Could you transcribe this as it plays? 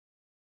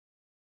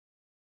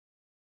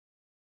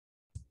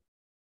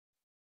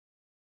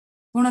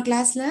போன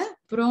கிளாஸ்ல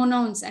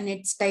pronouns and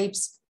it's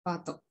types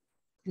பார்த்தோம்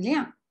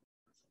இல்லையா?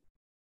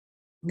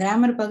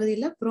 கிராமர்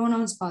பகுதியில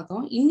ப்ரோனவுன்ஸ்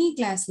பார்த்தோம். இன்னி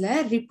கிளாஸ்ல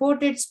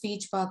ரிப்போர்ட்டட்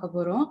ஸ்பீச் பார்க்க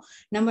போறோம்.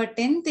 நம்ம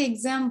 10th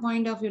எக்ஸாம்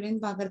பாயிண்ட் ஆஃப் வியூல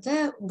இருந்து பாக்குறது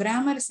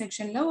கிராமர்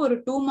செக்ஷன்ல ஒரு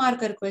 2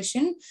 மார்க்கர்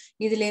கொஸ்டின்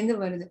இதுல இருந்து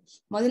வருது.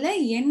 முதல்ல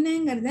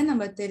என்னங்கிறத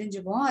நம்ம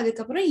தெரிஞ்சுப்போம்.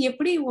 அதுக்கப்புறம்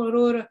எப்படி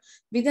ஒரு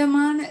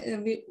விதமான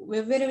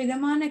வெவ்வேறு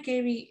விதமான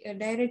கேள்வி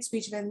டைரக்ட்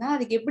ஸ்பீச்ல இருந்தா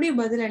அதுக்கு எப்படி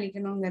பதில்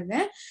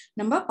அளிக்கணுங்கிறத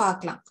நம்ம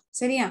பார்க்கலாம்.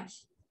 சரியா?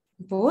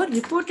 இப்போ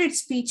ரிப்போர்ட்டட்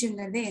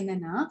ஸ்பீச்ங்கிறது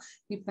என்னன்னா,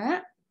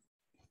 இப்ப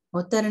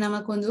ஒருத்தர்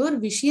நமக்கு ஒரு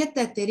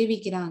விஷயத்த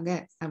தெரிவிக்கிறாங்க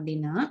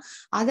அப்படின்னா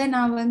அதை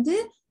நான்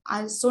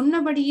அது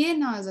சொன்னபடியே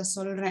நான் அதை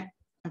சொல்றேன்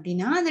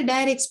அப்படின்னா அது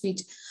டைரக்ட்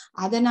ஸ்பீச்.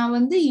 அதை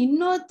நான்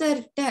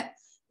இன்னொருத்தர்கிட்ட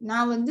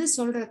நான்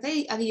சொல்றத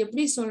அது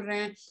எப்படி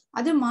சொல்றேன்,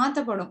 அது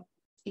மாத்தப்படும்.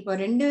 இப்போ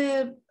 2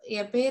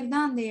 பேர்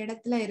தான் அந்த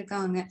இடத்துல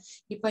இருக்காங்க.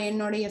 இப்ப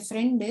என்னுடைய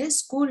ஃப்ரெண்டு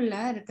ஸ்கூல்ல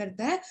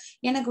இருக்கிறத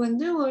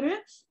எனக்கு ஒரு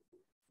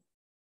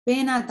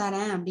பேனா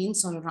தரேன் அப்படின்னு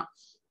சொல்றான்.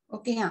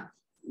 ஓகேயா?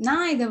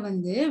 நான் இத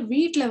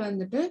வீட்டுல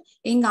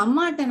எங்க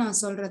அம்மாட்ட நான்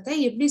சொல்றத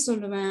எப்படி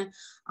சொல்லுவேன்,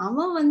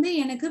 அவன்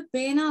எனக்கு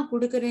பேனா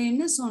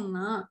கொடுக்கறேன்னு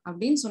சொன்னான்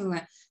அப்படின்னு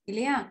சொல்லுவேன்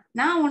இல்லையா?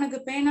 நான் உனக்கு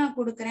பேனா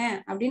கொடுக்கறேன்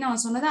அப்படின்னு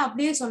அவன் சொன்னதை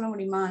அப்படியே சொல்ல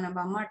முடியுமா நம்ம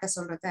அம்மாட்ட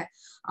சொல்றத?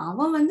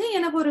 அவன்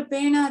எனக்கு ஒரு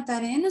பேனா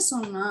தரேன்னு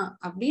சொன்னான்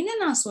அப்படின்னு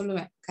நான்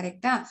சொல்லுவேன்.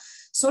 கரெக்டா?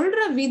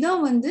 சொல்ற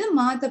விதம்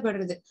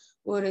மாத்தப்படுறது.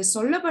 ஒரு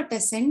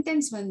சொல்லப்பட்ட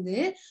சென்டென்ஸ் 3வது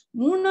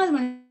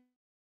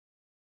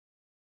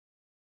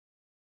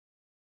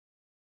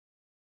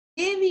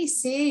we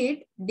say it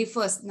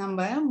differs.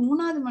 நம்ம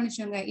 3வது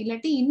மனுஷங்க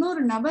இல்லாட்டி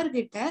இன்னொரு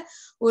நபர்கிட்ட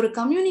ஒரு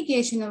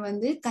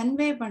கம்யூனிகேஷனை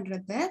கன்வே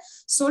பண்றத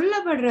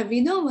சொல்லப்படுற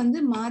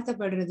விதம்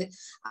மாத்தப்படுறது.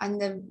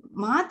 அந்த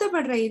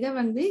மாத்தப்படுற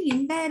இதை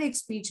இன்டைரக்ட்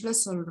ஸ்பீச்ல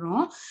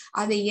சொல்றோம்.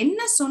 அதை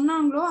என்ன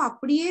சொன்னாங்களோ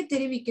அப்படியே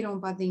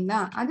தெரிவிக்கிறோம் பாத்தீங்களா,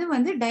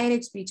 அது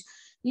டைரக்ட் ஸ்பீச்.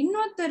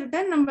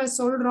 இன்னொருத்தர்கிட்ட நம்ம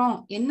சொல்றோம்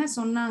என்ன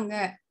சொன்னாங்க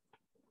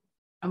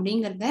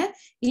அப்படிங்கறத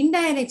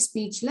indirect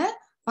ஸ்பீச்ல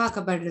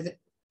பார்க்கப்படுறது.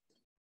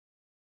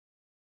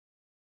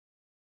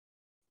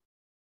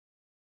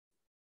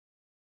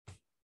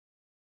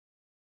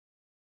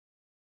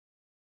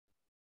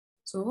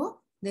 So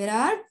there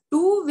are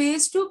 2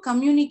 ways to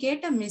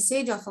communicate a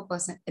message of a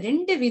person.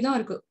 2 விதம்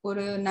இருக்கு.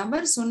 ஒரு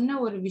நபர் சொன்ன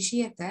ஒரு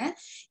விஷயத்த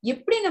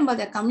எப்படி நம்ம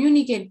அதை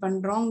கம்யூனிகேட்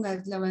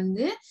பண்றோங்கிறதுல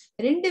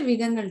 2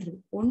 விதங்கள்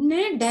இருக்கு. ஒண்ணு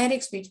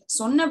டைரக்ட் ஸ்பீச்,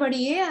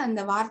 சொன்னபடியே அந்த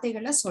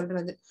வார்த்தைகளை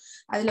சொல்றது.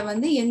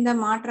 அதுல எந்த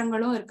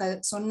மாற்றங்களும் இருக்காது.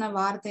 சொன்ன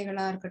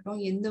வார்த்தைகளா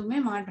இருக்கட்டும்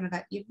எதுவுமே மாற்றம்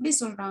இருக்காது. எப்படி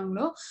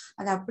சொல்றாங்களோ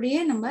அதை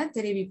அப்படியே நம்ம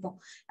தெரிவிப்போம்.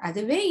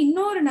 அதுவே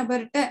இன்னொரு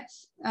நபர்கிட்ட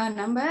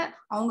நம்ம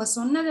அவங்க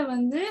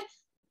சொன்னதை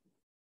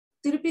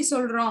திருப்பி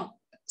சொல்றோம்.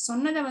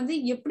 சொன்னதை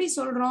எப்படி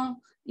சொல்றோம்,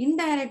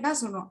 இன்டைரக்டா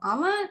சொல்றோம்.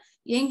 அவன்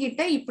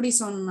என்கிட்ட இப்படி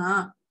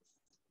சொன்னான்,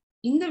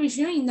 இந்த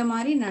விஷயம் இந்த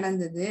மாதிரி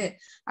நடந்தது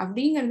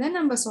அப்படிங்கறத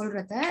நம்ம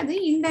சொல்றத அது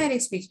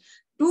indirect speech.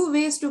 2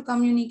 ways to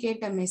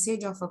communicate a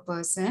message of a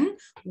person.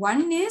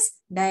 One is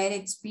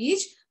direct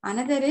speech,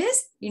 another is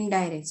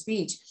indirect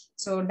speech.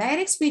 So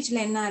direct speech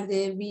la enna irudhu,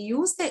 we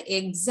use the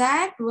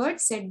exact word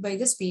said by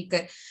the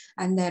speaker.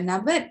 அந்த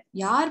நபர்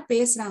யார்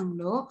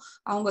பேசுறாங்களோ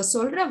அவங்க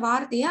சொல்ற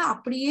வார்த்தைய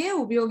அப்படியே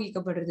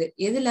உபயோகிக்கப்படுறது.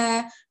 எதுல?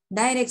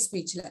 Direct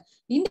ஸ்பீச்ல.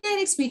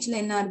 Indirect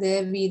ஸ்பீச்ல என்ன ஆகுது,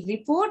 we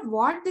report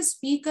what the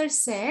speaker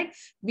said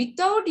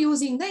without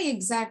using the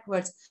exact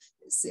words.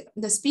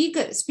 இந்த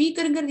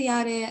ஸ்பீக்கருங்கிறது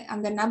யாரு?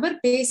 அந்த நபர்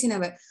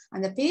பேசினவர்.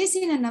 அந்த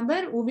பேசின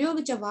நபர்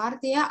உபயோகிச்ச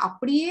வார்த்தைய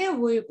அப்படியே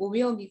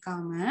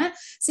உபயோகிக்காம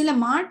சில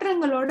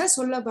மாற்றங்களோட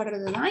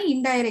சொல்லப்படுறதுதான்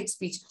இன்டைரக்ட்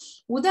ஸ்பீச்.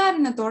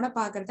 உதாரணத்தோட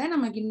பாக்குறத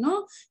நமக்கு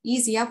இன்னும்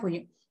ஈஸியா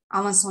புரியும்.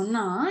 அவன்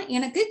சொன்னான்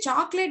எனக்கு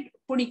சாக்லேட்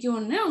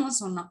பிடிக்கும்னு அவன்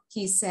சொன்னான்.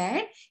 he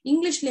said.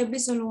 இங்கிலீஷ்ல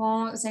எப்படி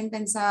சொல்லுவோம்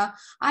சென்டென்ஸா?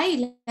 I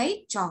like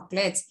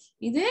chocolates.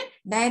 இது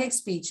டைரக்ட்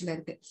ஸ்பீச்ல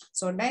இருக்கு.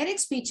 சோ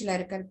டைரக்ட் ஸ்பீச்ல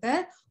இருக்கிறத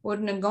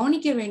ஒன்னு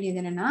கவனிக்க வேண்டியது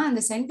என்னன்னா,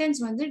 அந்த சென்டென்ஸ்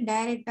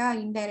டைரக்டா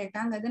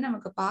இன்டைரக்டாங்கிறது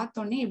நமக்கு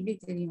பார்த்தோன்னே எப்படி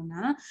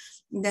தெரியும்னா,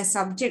 இந்த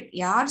சப்ஜெக்ட்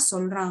யார்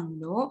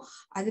சொல்றாங்களோ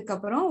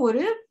அதுக்கப்புறம்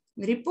ஒரு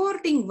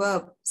ரிப்போர்ட்டிங்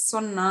வெர்ப்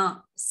சொன்னா,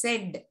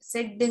 செட்.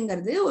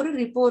 செட்ங்கிறது ஒரு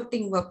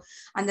ரிப்போர்ட்டிங் வெர்ப்.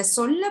 அந்த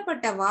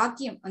சொல்லப்பட்ட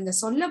வாக்கியம், அந்த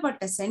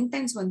சொல்லப்பட்ட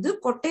சென்டென்ஸ்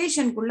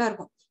கொட்டேஷனுக்குள்ள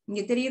இருக்கும்.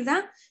 இங்க தெரியுதா?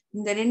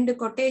 இந்த 2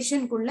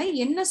 கொட்டேஷனுக்குள்ள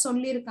என்ன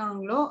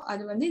சொல்லியிருக்காங்களோ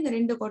அது இந்த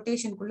 2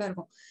 கொட்டேஷனுக்குள்ள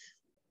இருக்கும்.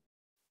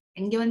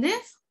 இங்க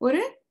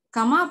ஒரு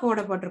கமா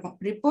போடப்பட்டிருக்கும்.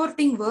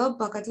 ரிப்போர்ட்டிங்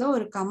வெர்ப் பக்கத்துல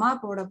ஒரு கமா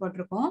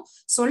போடப்பட்டிருக்கும்.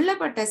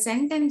 சொல்லப்பட்ட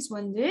சென்டென்ஸ்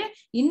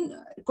இன்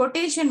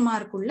கொட்டேஷன்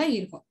மார்க் உள்ள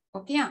இருக்கும்.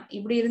 ஓகேயா?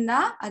 இப்படி இருந்தா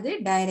அது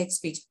டைரக்ட்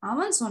ஸ்பீச்.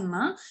 அவன்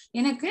சொன்னான்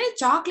எனக்கு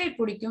சாக்லேட்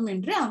பிடிக்கும்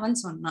என்று அவன்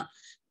சொன்னான்.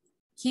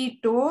 he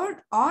told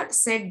or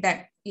said that.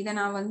 இத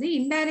நான்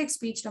indirect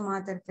ஸ்பீச்ல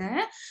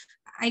மாத்திருக்கேன்.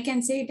 I can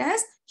say it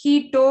as he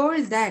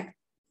told that.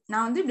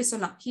 நான் இப்படி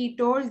சொல்லலாம், he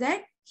told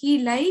that he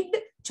liked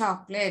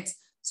chocolates.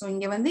 So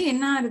இங்க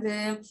என்ன ஆகுது,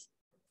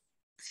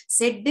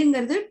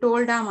 செட்ங்கிறது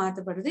டோல்டா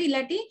மாத்தப்படுது.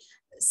 இல்லாட்டி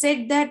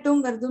செட்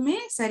தட்ங்கிறதுமே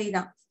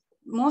சரிதான்.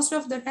 Most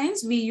of the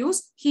times we use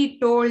he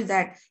told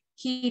that.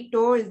 he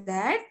told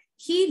that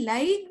he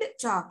liked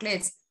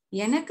chocolates.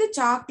 எனக்கு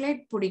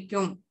chocolate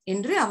பிடிக்கும்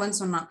என்று அவன்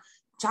சொன்னான்.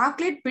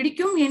 சாக்லேட்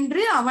பிடிக்கும்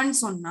என்று அவன்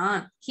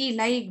சொன்னான். he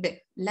liked.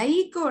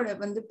 லைக்கோட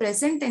வந்து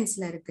பிரசன்ட்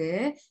டென்ஸ்ல இருக்கு.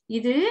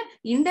 இது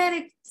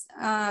இன்டைரக்ட்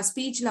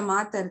ஸ்பீச்ல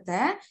மாத்துறத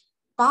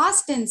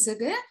பாஸ்ட்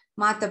டென்ஸுக்கு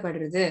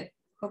மாத்தப்படுறது.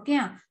 ஓகே,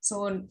 சோ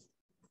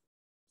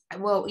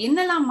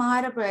என்னெல்லாம்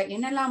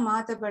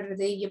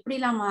மாத்தப்படுறது,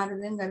 எப்படிலாம்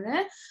மாறுதுங்கிறத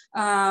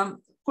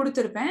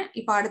கொடுத்துருப்பேன்.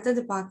 இப்ப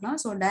அடுத்தது பார்க்கலாம்.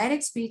 ஸோ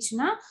டைரக்ட்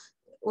ஸ்பீச்னா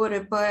ஒரு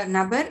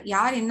நபர்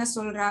யார் என்ன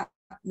சொல்றா,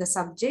 இந்த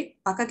சப்ஜெக்ட்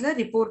பக்கத்துல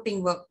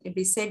ரிப்போர்ட்டிங் ஒர்க்,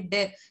 இப்படி செட்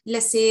இல்ல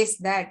says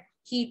that,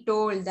 he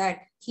told that,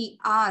 he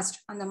asked,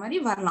 அந்த மாதிரி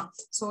வரலாம்.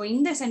 சோ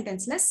இந்த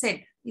சென்டென்ஸ்ல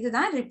செட்,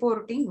 இதுதான்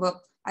ரிப்போர்ட்டிங்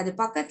ஒர்க். அது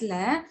பக்கத்துல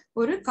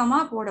ஒரு கமா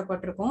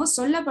போடப்பட்டிருக்கும்.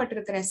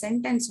 சொல்லப்பட்டிருக்கிற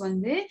சென்டென்ஸ்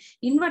வந்து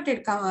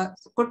இன்வெர்டட்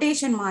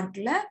கொட்டேஷன்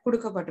மார்க்ல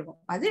கொடுக்கப்பட்டிருக்கும்.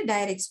 அது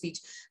டைரக்ட்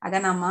ஸ்பீச். அதை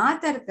நான்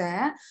மாத்துறத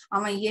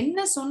அவன்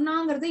என்ன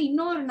சொன்னாங்கிறத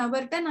இன்னொரு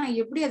நபர்கிட்ட நான்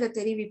எப்படி அதை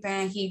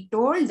தெரிவிப்பேன்? he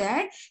told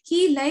that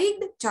he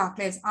liked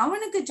chocolates,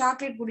 அவனுக்கு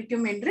சாக்லேட்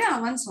பிடிக்கும் என்று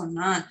அவன்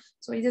சொன்னான்.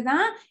 சோ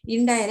இதுதான்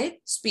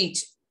indirect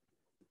speech.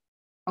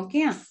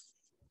 Okay,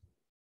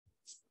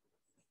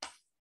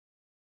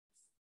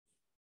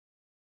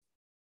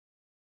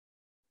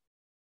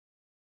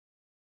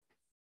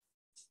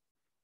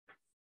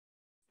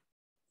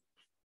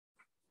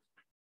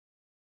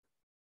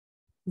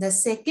 the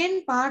second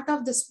part of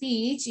the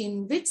speech in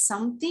which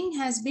something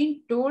has been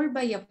told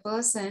by a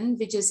person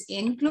which is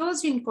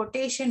enclosed in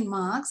quotation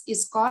marks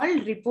is called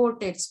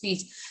reported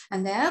speech.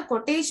 அந்த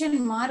quotation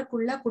mark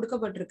உள்ள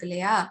கொடுக்கப்பட்டிருக்கு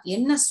இல்லையா,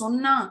 என்ன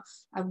சொன்னா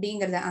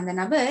அப்படிங்கறத, அந்த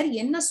நபர்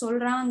என்ன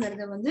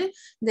சொல்றாங்கிறத வந்து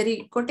இந்த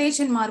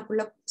quotation mark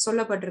உள்ள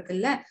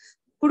சொல்லப்பட்டிருக்குல்ல,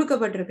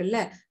 கொடுக்கப்பட்டிருக்குல்ல,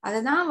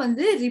 அததான்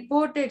வந்து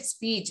ரிப்போர்ட்டட்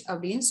ஸ்பீச்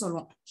அப்படின்னு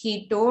சொல்லுவோம். he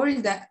told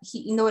that,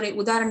 இந்த ஒரு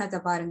உதாரணத்தை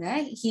பாருங்க.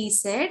 he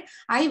said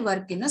I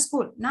work in a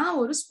school, நான்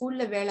ஒரு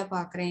ஸ்கூல்ல வேலை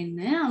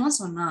பார்க்கறேன்னு அவன்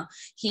சொன்னான்.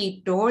 he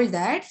told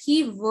that he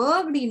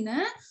worked in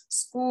a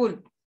school.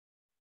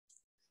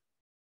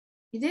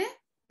 இது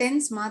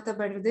டென்ஸ்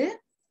மாத்தப்படுறது.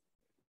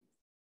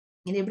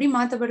 இது எப்படி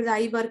மாத்தப்படுது?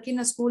 I work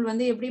in a school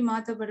வந்து எப்படி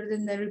மாத்தப்படுறது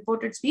இந்த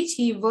reported speech?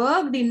 he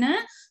worked in a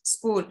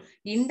school.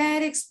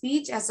 Indirect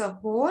speech as a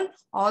whole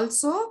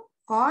also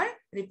called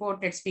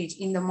reported speech.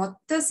 இந்த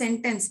மொத்த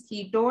sentence he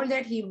told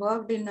that he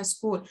worked in a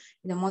school,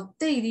 இந்த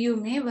மொத்த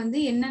இதையுமே வந்து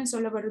என்னன்னு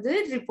சொல்லப்படுது?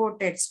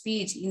 reported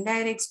speech.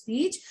 Indirect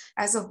speech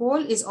as a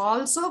whole is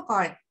also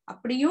called,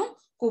 அப்படியும்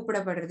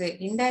கூப்பிடப்படுறது.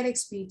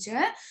 Indirect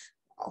ஸ்பீச்ச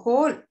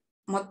whole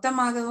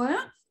மொத்தமாக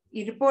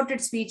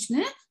ரிப்போர்ட்டட்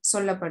ஸ்பீச்னு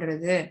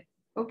சொல்லப்படுறது.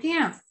 ஓகே,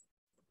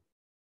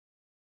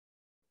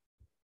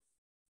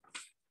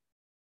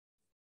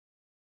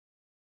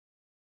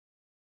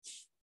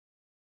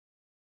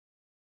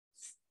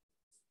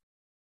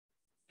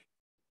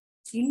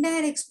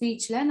 இன்டைரக்ட்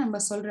ஸ்பீச்ல நம்ம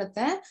சொல்றத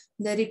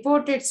இந்த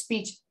reported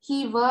speech he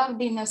worked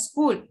in a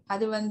school,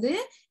 அது வந்து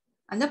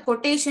அந்த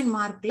கொட்டேஷன்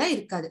மார்க்ல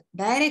இருக்காது.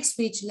 டைரக்ட்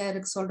ஸ்பீச்ல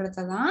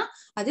சொல்றதான்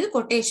அது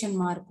கொட்டேஷன்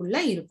மார்க்குள்ள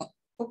இருக்கும்.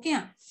 ஓகே,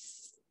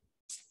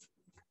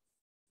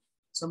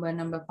 சோ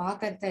நம்ம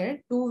பார்க்கறது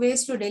two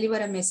ways to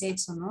deliver a message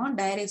சொன்னோம்.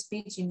 Direct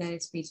speech,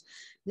 indirect speech.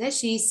 இல்ல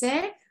she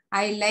said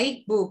I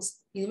like books,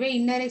 இதுவே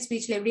இன்டைரக்ட்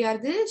ஸ்பீச்ல எப்படி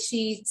ஆகுது?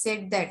 she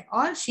said that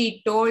or she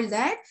told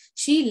that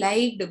she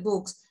liked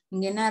books.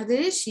 இங்க என்ன ஆகுது?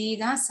 she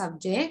தான்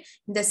சப்ஜெக்ட்,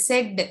 இந்த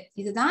said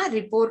இதுதான்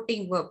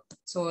ரிப்போர்ட்டிங் verb.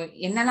 சோ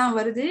என்னெல்லாம்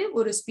வருது?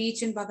 ஒரு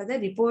ஸ்பீச்னு பார்க்கறது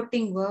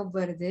ரிப்போர்ட்டிங் verb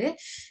வருது.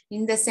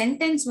 இந்த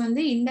சென்டென்ஸ்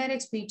வந்து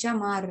இன்டைரக்ட் ஸ்பீச்சா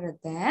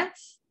மாறுறத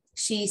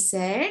she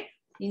said,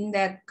 இந்த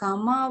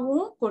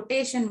கமாவும்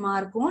கொட்டேஷன்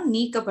மார்க்கும்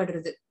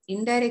நீக்கப்படுறது.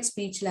 இன்டைரக்ட்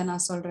ஸ்பீச்ல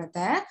நான் சொல்றத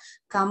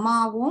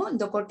கமாவும்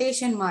இந்த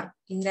கொட்டேஷன் மார்க்,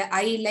 இந்த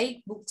ஐ லைக்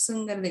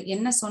புக்ஸ்ங்கிறது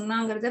என்ன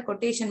சொன்னாங்கிறத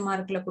கொட்டேஷன்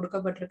மார்க்ல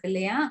கொடுக்கப்பட்டிருக்கு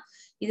இல்லையா,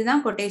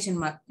 இதுதான் கொட்டேஷன்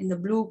மார்க், இந்த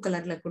ப்ளூ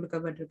கலர்ல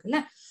கொடுக்கப்பட்டிருக்குல்ல.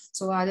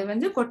 சோ அது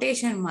வந்து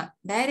quotation mark.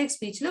 Direct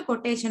ஸ்பீச்ல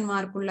quotation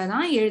mark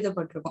உள்ளதான்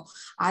எழுதப்பட்டிருக்கும்,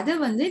 அது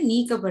வந்து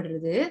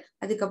நீக்கப்படுறது.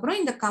 அதுக்கப்புறம்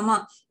இந்த கமா,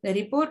 இந்த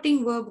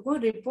ரிப்போர்ட்டிங்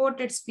வேர்புக்கும்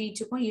ரிப்போர்ட்டட்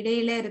ஸ்பீச்சுக்கும்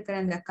இடையில இருக்கிற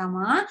இந்த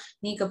கமா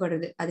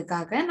நீக்கப்படுறது.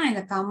 அதுக்காக நான்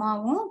இந்த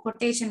கமாவும்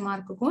quotation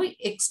மார்க்குக்கும்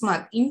X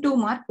mark, into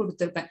mark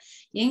கொடுத்திருப்பேன்.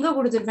 எங்க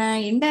கொடுத்திருப்பேன்?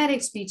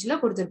 இன்டைரக்ட் ஸ்பீச்ல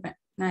கொடுத்திருப்பேன்.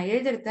 நான்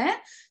எழுதுறத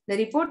இந்த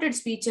ரிப்போர்ட்டட்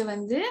ஸ்பீச்சை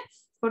வந்து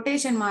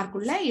கொட்டேஷன் மார்க்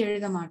உள்ள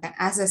எழுத மாட்டேன்,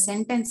 ஆஸ் அ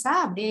சென்டென்ஸா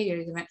அப்படியே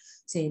எழுதுவேன்.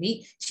 சரி,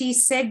 she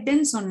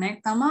saidன்னு சொன்னேன்,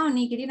 கமா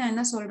நீக்கிட்டு நான்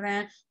என்ன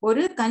சொல்றேன்?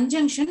 ஒரு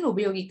கன்ஜங்ஷன்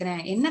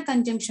உபயோகிக்கிறேன். என்ன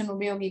conjunction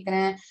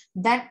உபயோகிக்கிறேன்?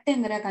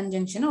 தட்ங்கிற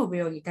conjunction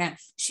உபயோகிக்கிறேன்.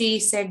 she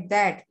said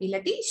that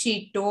இல்லாட்டி she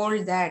told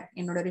that.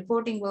 என்னோட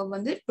ரிப்போர்ட்டிங் வேர்ப்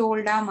வந்து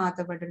டோல்டா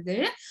மாத்தப்படுறது,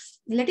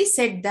 இல்லாட்டி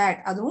said that,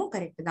 அதுவும்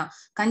கரெக்ட் தான்.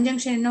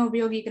 கன்ஜங்ஷன் என்ன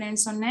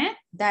உபயோகிக்கிறேன்னு சொன்னேன்?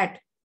 that.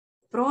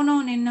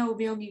 ப்ரோனவுன் என்ன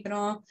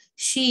உபயோகிக்கிறோம்?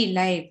 she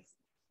liked.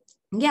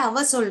 இங்க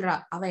அவ சொல்றா,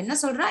 அவ என்ன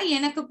சொல்றா?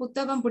 எனக்கு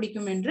புத்தகம்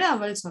பிடிக்கும் என்று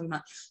அவள்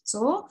சொன்னான். சோ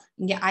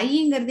இங்க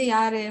ஐங்கிறது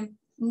யாரு?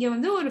 இங்க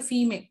வந்து ஒரு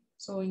ஃபீமேல்.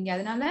 சோ இங்க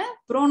அதனால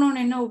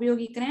ப்ரோனவுன் என்ன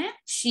உபயோகிக்கிறேன்?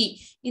 she.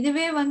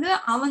 இதுவே வந்து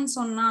அவன்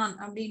சொன்னான்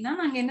அப்படின்னா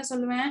நாங்க என்ன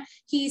சொல்லுவேன்?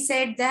 he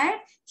said that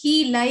he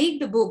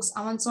liked books.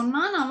 அவன்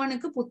சொன்னான்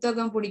அவனுக்கு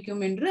புத்தகம்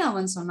பிடிக்கும் என்று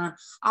அவன் சொன்னான்.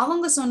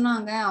 அவங்க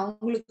சொன்னாங்க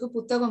அவங்களுக்கு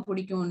புத்தகம்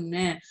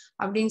பிடிக்கும்னு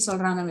அப்படின்னு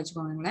சொல்றாங்கன்னு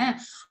வச்சுக்கோங்களேன்.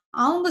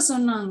 அவங்க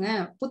சொன்னாங்க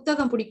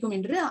புத்தகம் பிடிக்கும்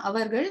என்று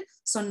அவர்கள்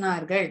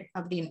சொன்னார்கள்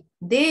அப்படின்னு.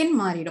 தேன்னு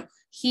மாறிடும்.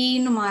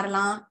 ஹீன்னு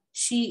மாறலாம்,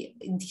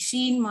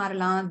 ஷீன்னு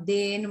மாறலாம்,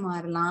 தேன்னு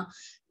மாறலாம்.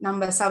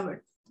 நம்ம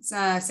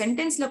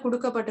சென்டென்ஸ்ல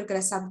கொடுக்கப்பட்டிருக்கிற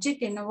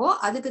சப்ஜெக்ட் என்னவோ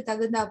அதுக்கு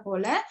தகுந்தா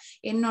போல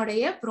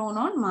என்னுடைய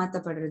ப்ரோனவுன்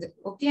மாத்தப்படுறது.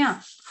 ஓகே,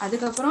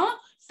 அதுக்கப்புறம்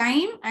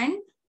டைம் அண்ட்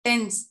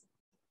டென்ஸ்.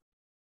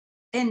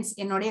 டென்ஸ்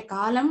என்னுடைய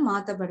காலம்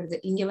மாத்தப்படுறது.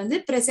 இங்க வந்து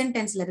பிரசன்ட்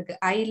டென்ஸ்ல இருக்கு,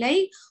 ஐ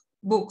லைக்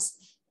புக்ஸ்.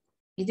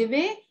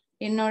 இதுவே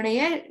என்னுடைய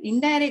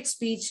இன்டைரக்ட்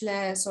ஸ்பீச்ல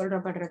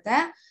சொல்றப்படுறத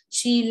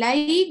she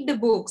liked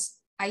books.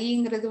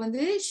 ஐங்கிறது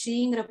வந்து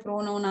ஷீங்கிற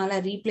ப்ரோனோனால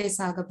ரீப்ளேஸ்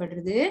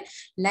ஆகப்படுறது,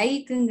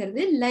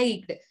 லைக்குங்கிறது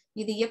லைக்டு.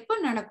 இது எப்ப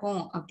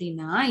நடக்கும்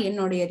அப்படின்னா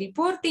என்னுடைய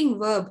ரிப்போர்ட்டிங்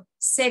வேர்ப்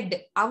செட்,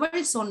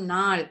 அவள்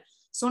சொன்னாள்.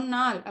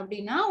 சொன்னாள்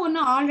அப்படின்னா ஒன்னு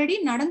ஆல்ரெடி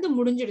நடந்து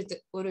முடிஞ்சிடுது,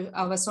 ஒரு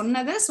அவ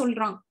சொன்னதை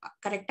சொல்றான்,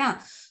 கரெக்டா?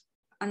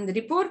 அந்த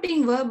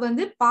ரிப்போர்ட்டிங் வேர்ப்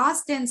வந்து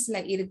பாஸ்ட் டென்ஸ்ல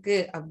இருக்கு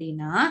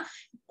அப்படின்னா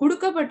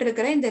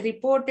கொடுக்கப்பட்டிருக்கிற இந்த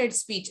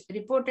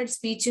ரிப்போர்ட்டட்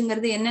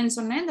ஸ்பீச்ங்கிறது என்னன்னு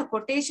சொன்னேன், இந்த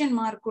கொட்டேஷன்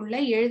மார்க்குள்ள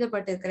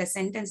எழுதப்பட்டிருக்கிற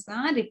சென்டென்ஸ்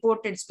தான்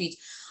ரிப்போர்ட்டட் ஸ்பீச்.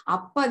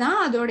 அப்பதான்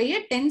அதோடைய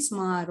டென்ஸ்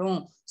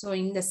மாறும். சோ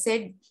இந்த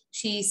set,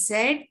 she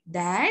said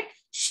that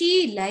she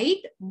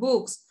liked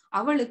books.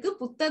 அவளுக்கு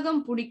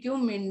புத்தகம்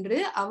பிடிக்கும் என்று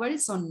அவள்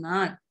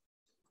சொன்னாள்.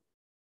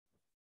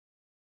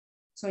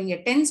 சோ இங்க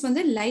டென்ஸ்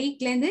வந்து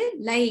லைக்ல இருந்து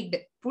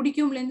லைக்டு,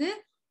 பிடிக்கும்ல இருந்து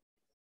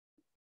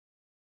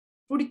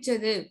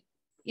பிடிச்சது,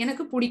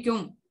 எனக்கு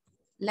பிடிக்கும்,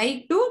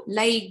 லைக் டு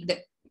லைக்டு,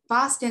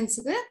 பாஸ்ட்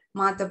டென்ஸ்க்கு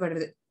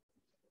மாத்தப்படுறது.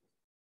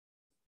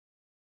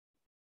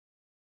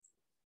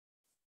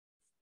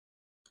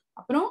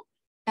 அப்புறம்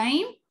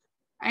டைம்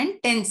அண்ட்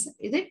டென்ஸ்,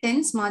 இது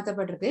டென்ஸ்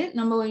மாத்தப்படுறது.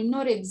 நம்ம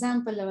இன்னொரு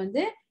எக்ஸாம்பிள்ல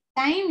வந்து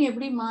டைம்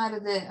எப்படி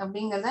மாறுது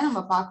அப்படிங்கறத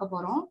நம்ம பார்க்க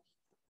போறோம்.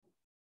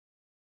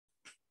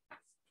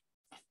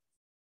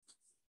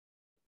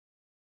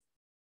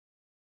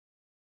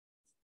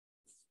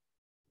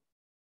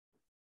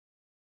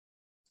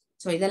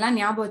 சோ இதெல்லாம்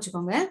ஞாபகம்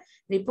வச்சுக்கோங்க.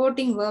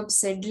 ரிப்போர்ட்டிங் வேர்ப்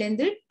செட்ல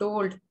இருந்து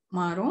டோல்ட்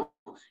மாறும்,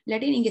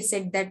 இல்லாட்டி நீங்க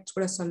செட் தட்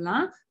கூட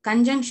சொல்லலாம்.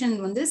 கன்ஜங்ஷன்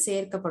வந்து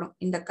சேர்க்கப்படும்,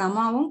 இந்த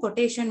கமாவும்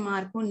கொட்டேஷன்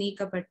மார்க்கும்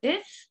நீக்கப்பட்டு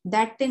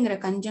தட்ங்கிற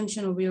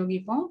கன்ஜங்ஷன்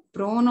உபயோகிப்போம்,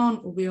 ப்ரோனவுன்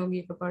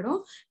உபயோகிக்கப்படும்.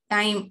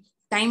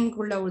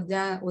 டைம்குள்ள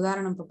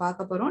உதாரணம் இப்ப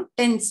பார்க்க போறோம்.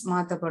 டென்ஸ்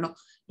மாத்தப்படும்.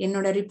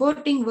 என்னோட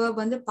ரிப்போர்ட்டிங்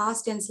வேர்ப் வந்து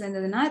பாஸ்ட் டென்ஸ்ல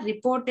இருந்ததுன்னா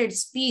ரிப்போர்ட்டட்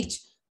ஸ்பீச்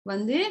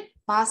வந்து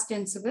பாஸ்ட்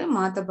டென்ஸுக்கு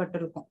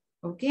மாத்தப்பட்டிருக்கும்.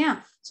 ஓகேயா?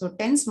 சோ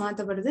டென்ஸ்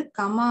மாத்தப்படுது,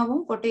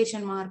 கமாவும்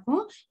கொட்டேஷன்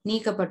மார்க்கும்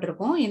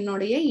நீக்கப்பட்டிருக்கும்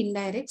என்னுடைய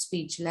இன்டைரக்ட்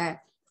ஸ்பீச்ல.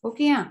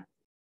 ஓகேயா?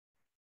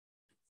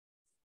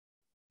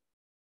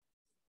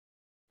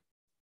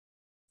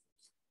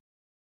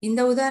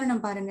 இந்த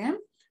உதாரணம் பாருங்க,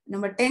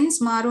 நம்ம டென்ஸ்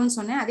மாறும்னு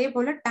சொன்னேன், அதே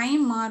போல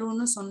டைம்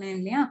மாறும்னு சொன்னேன்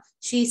இல்லையா?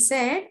 she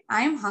said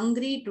I am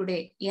hungry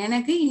today.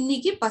 எனக்கு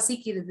இன்னைக்கு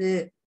பசிக்கிறது,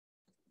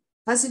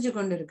 பசிச்சு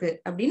கொண்டு இருக்கு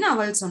அப்படின்னு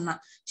அவள் சொன்னா.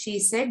 she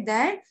said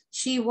that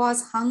she was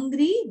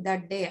hungry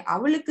that day.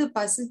 அவளுக்கு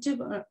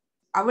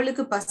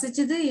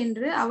பசிச்சது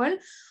என்று அவள்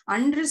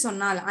அன்று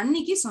சொன்னாள்,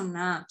 அன்னைக்கு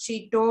சொன்னா. she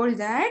told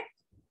that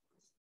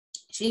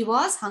she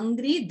was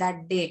hungry that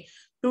day.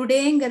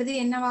 டுடேங்கிறது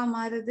என்னவா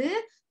மாறுது?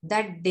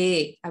 that day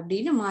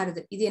அப்படின்னு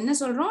மாறுது. இது என்ன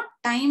சொல்றோம்?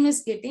 time is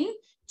getting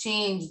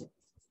changed.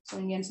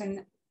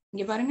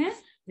 இங்க பாருங்க,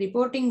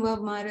 ரிப்போர்ட்டிங்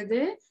வேர்ப்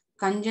மாறுது,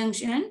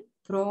 conjunction,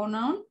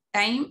 pronoun,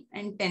 time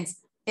and tense.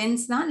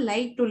 Tense தான்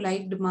லைக் டு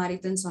லைக்டு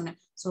மாறிதுன்னு சொன்னேன்.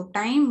 சோ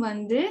டைம்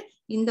வந்து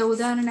இந்த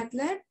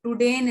உதாரணத்துல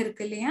டுடேன்னு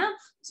இருக்கு இல்லையா?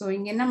 சோ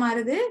இங்க என்ன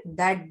மாறுது?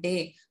 That day.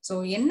 சோ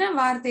என்ன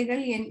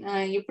வார்த்தைகள்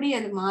எப்படி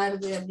அது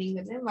மாறுது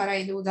அப்படிங்கிறது வர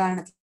இது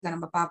உதாரணத்துல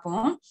நம்ம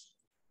பார்ப்போம்.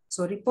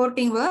 So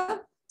reporting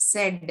verb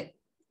said,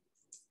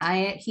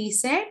 he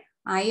said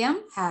I am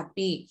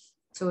happy.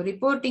 So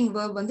reporting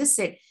verb வந்து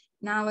said.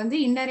 நான் வந்து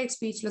இன்டைரக்ட்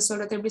ஸ்பீச்ல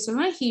சொல்றது எப்படி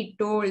சொல்லுவேன்? he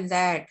told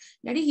that,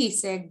 இல்லாட்டி he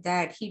said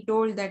that, he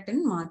told that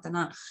ன்னு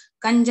மாத்தனா.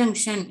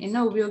 கன்ஜங்ஷன் என்ன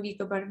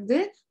உபயோகிக்கப்படுது?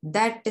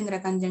 தட்ங்கிற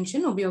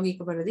conjunction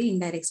உபயோகிக்கப்படுது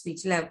indirect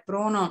ஸ்பீச்ல.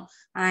 Pronoun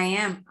I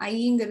am,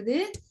 ஐங்கிறது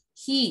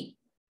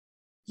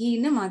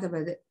heன்னு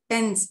மாத்தப்படுது.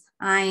 Tense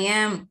I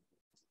am,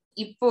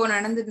 இப்போ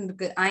நடந்துட்டு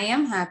இருக்கு, I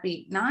am happy,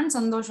 நான்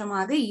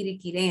சந்தோஷமாக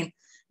இருக்கிறேன்,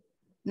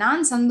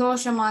 நான்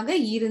சந்தோஷமாக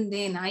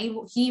இருந்தேன்,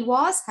 he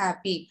was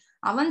happy,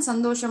 அவன்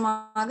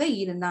சந்தோஷமாக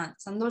இருந்தான்,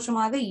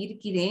 சந்தோஷமாக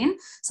இருக்கிறேன்,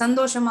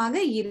 சந்தோஷமாக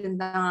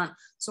இருந்தான்.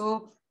 சோ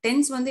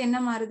டென்ஸ் வந்து என்ன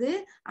மாறுது?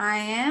 I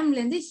amல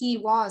இருந்து he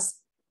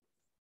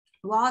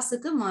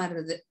wasக்கு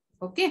மாறுது.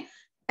 ஓகே,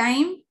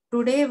 டைம்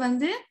டுடே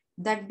வந்து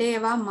that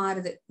day-வா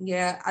மாறுது. இங்க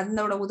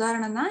அதோட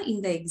உதாரணம் தான்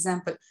இந்த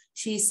example.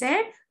 she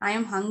said I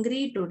am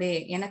hungry today.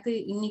 எனக்கு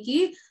இன்னைக்கு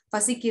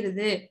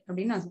பசிக்கிறது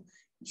அப்படின்னு.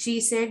 she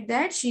said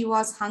that she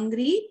was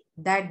hungry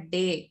that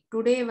day.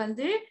 Today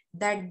வந்து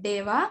that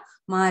day-வா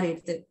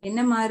மாறிடுது. என்ன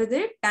மாறுது?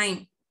 Time.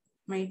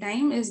 my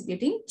time is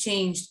getting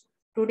changed.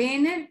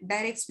 டுடேன்னு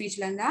direct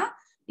ஸ்பீச்ல இருந்தா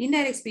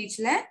இன்டைரக்ட்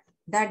ஸ்பீச்ல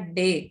that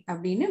day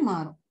அப்படின்னு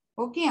மாறும்.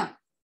 ஓகேயா?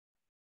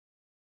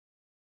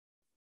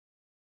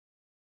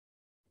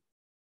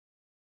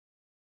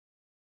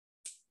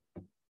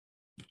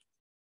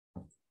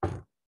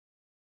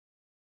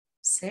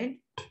 said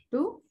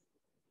to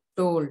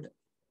told.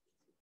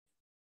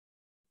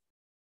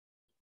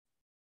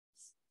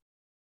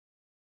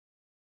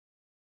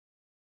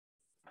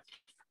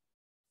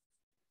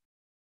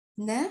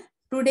 இந்த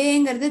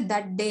டுடேங்கிறது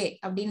தட் டே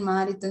அப்படின்னு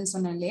மாறித்துன்னு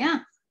சொன்னேன் இல்லையா?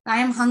 I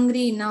am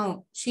hungry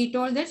now. She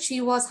told that she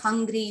was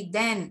hungry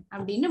then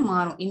அப்படின்னு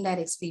மாறும்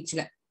இன்டைரக்ட்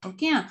ஸ்பீச்ல.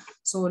 ஓகே,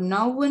 ஸோ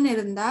நவ்னு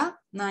இருந்தா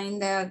நான்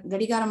இந்த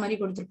கடிகாரம் மாதிரி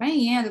கொடுத்துருப்பேன்.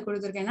 ஏன் அது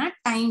கொடுத்துருக்கேன்னா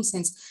டைம்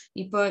சென்ஸ்.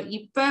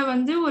 இப்போ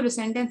வந்து ஒரு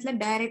சென்டென்ஸ்ல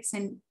டைரக்ட்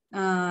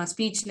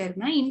ஸ்பீச்ல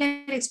இருக்குன்னா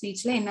இன்டைரக்ட்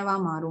ஸ்பீச்ல என்னவா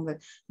மாறுங்க?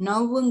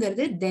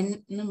 நவ்ங்கிறது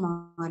தென்னு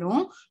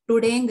மாறும்,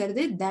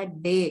 டுடேங்கிறது தட்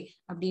டே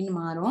அப்படின்னு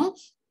மாறும்,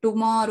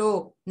 tomorrow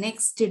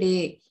next day,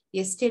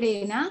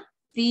 எஸ்டர்டேனா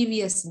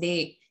previous day,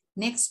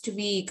 next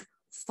week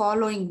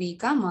following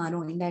வீக்கா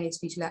மாறும் இன்டைரக்ட்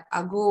ஸ்பீச்ல.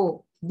 Ago,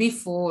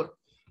 before.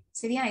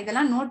 சரியா,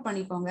 இதெல்லாம் நோட்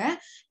பண்ணிக்கோங்க.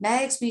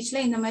 டைரக்ட்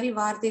ஸ்பீச்ல இந்த மாதிரி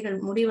வார்த்தைகள்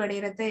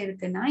முடிவடைறத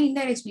இருக்குன்னா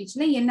இன்டைரக்ட்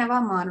ஸ்பீச்ல என்னவா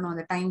மாறணும்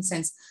அந்த டைம்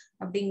சென்ஸ்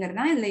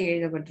அப்படிங்கறதா இதுல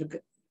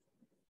எழுதப்பட்டிருக்கு.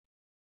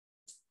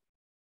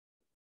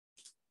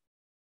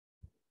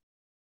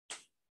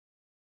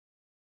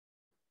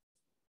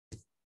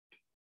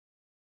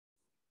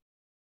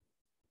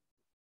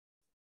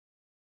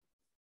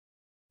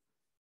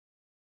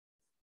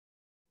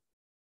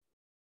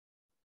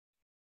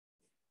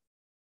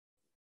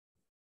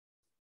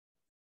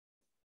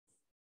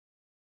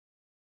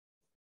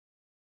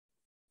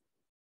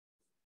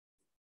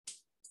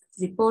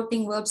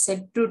 Reporting verb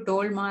set to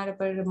toll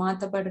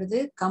மாத்தப்படுறது,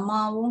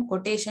 கமாவும்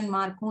quotation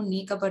மார்க்கும்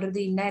நீக்கப்படுறது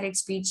இன்டைரக்ட்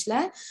ஸ்பீச்ல,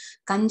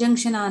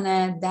 கன்ஜங்ஷன் ஆன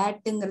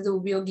தட்ங்கிறது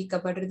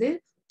உபயோகிக்கப்படுறது,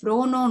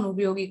 ப்ரோனோன்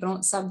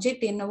உபயோகிக்கிறோம்.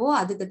 சப்ஜெக்ட் என்னவோ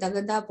அதுக்கு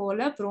தகுந்தா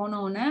போல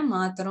ப்ரோனோனை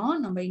மாத்துறோம்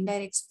நம்ம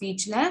இன்டைரக்ட்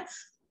ஸ்பீச்ல,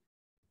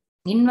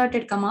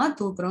 இன்வெர்டட் கமா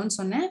தூக்குறோம்னு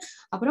சொன்னேன்.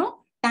 அப்புறம்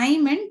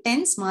டைம் அண்ட்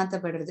டென்ஸ்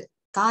மாத்தப்படுறது,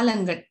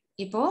 காலங்கள்.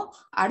 இப்போ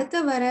அடுத்த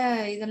வர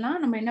இதெல்லாம்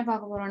நம்ம என்ன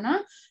பார்க்க போறோம்னா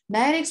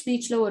டைரக்ட்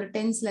ஸ்பீச்ல ஒரு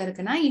டென்ஸ்ல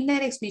இருக்குன்னா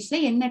இன்டைரக்ட் ஸ்பீச்ல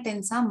என்ன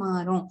டென்ஸா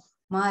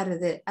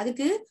மாறுது,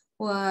 அதுக்கு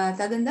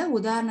தகுந்த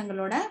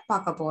உதாரணங்களோட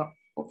பார்க்க போறோம்.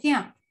 ஓகே,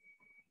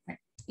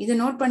 இது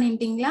நோட்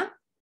பண்ணிட்டீங்களா?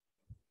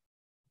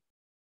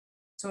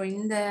 ஸோ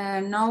இந்த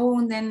நவ்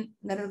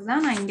தென்ங்கிறது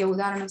தான் நான் இங்க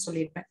உதாரணம்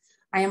சொல்லியிருப்பேன்.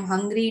 I am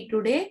hungry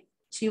today,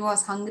 she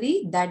was hungry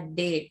that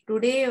day.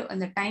 Today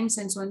அந்த டைம்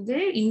சென்ஸ் வந்து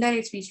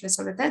இன்டைரக்ட் ஸ்பீச்ல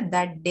சொல்றத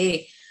that day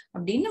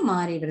அப்படின்னு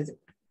மாறிடுறது.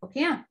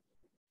 ஓகே,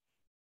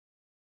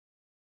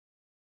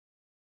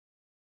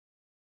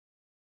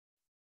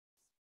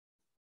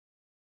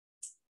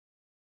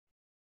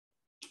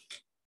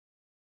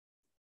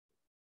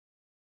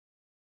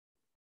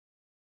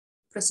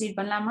 ப்ரொசீட்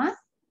பண்ணலாமா?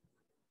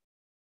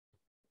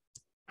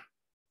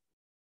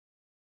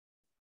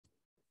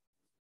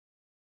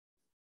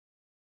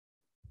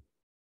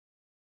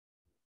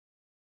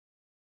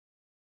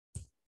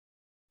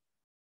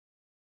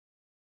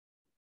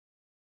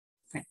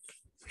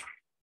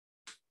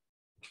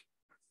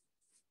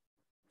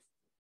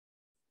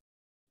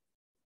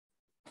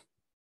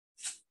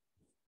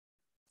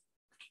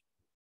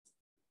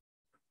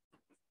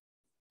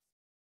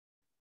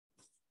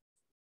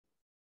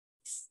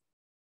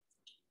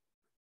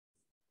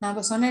 நான்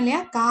இப்ப சொன்னேன் இல்லையா,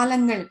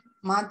 காலங்கள்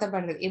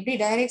மாத்தப்படுறது எப்படி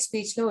டைரக்ட்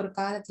ஸ்பீச்ல ஒரு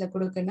காலத்துல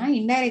கொடுக்குன்னா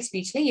இன்டைரக்ட்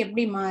ஸ்பீச்ல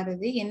எப்படி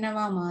மாறுது,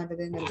 என்னவா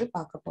மாறுதுங்கிறது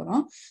பார்க்க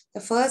போறோம்.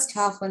 ஃபர்ஸ்ட்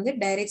ஹாஃப் வந்து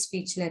டைரக்ட்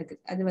ஸ்பீச்ல இருக்கு,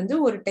 அது வந்து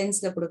ஒரு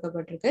டென்ஸ்ல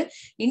கொடுக்கப்பட்டிருக்கு.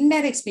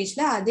 இன்டைரக்ட்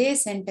ஸ்பீச்ல அதே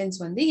சென்டென்ஸ்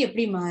வந்து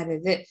எப்படி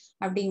மாறுது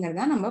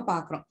அப்படிங்கறத நம்ம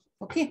பாக்குறோம்.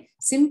 ஓகே,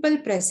 சிம்பிள்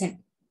பிரசன்ட்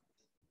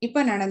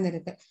இப்ப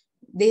நடந்திருக்கு.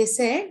 they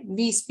said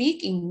we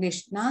speak English,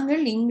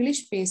 நாங்கள்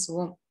இங்கிலீஷ்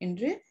பேசுவோம்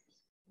என்று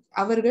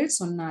அவர்கள்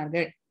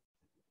சொன்னார்கள்.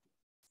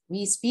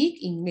 we speak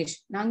English,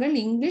 நாங்கள்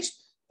இங்கிலீஷ்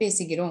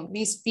பேசுகிறோம்.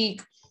 we speak.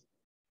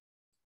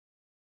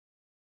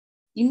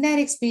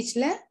 Indirect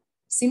ஸ்பீச்ல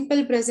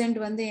simple present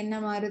வந்து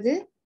என்ன மாறுது,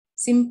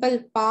 சிம்பிள்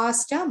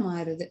பாஸ்டா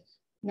மாறுது.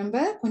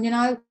 நம்ம கொஞ்ச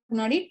நாள்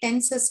முன்னாடி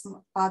டென்சஸ்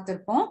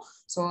பார்த்திருப்போம்.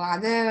 ஸோ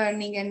அதை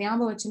நீங்க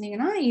ஞாபகம்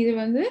வச்சிருந்தீங்கன்னா இது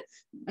வந்து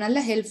நல்ல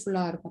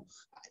ஹெல்ப்ஃபுல்லா இருக்கும்.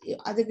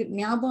 அதுக்கு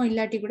ஞாபகம்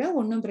இல்லாட்டி கூட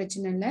ஒன்றும்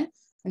பிரச்சனை இல்லை,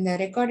 அந்த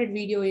ரெக்கார்டட்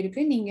வீடியோ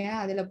இருக்கு, நீங்க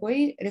அதுல போய்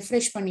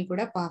ரிஃப்ரெஷ் பண்ணி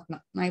கூட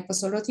பார்க்கலாம். நான் இப்ப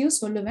சொல்றதையும்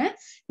சொல்லுவேன்,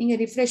 நீங்க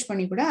ரிஃப்ரெஷ்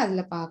பண்ணி கூட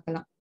அதுல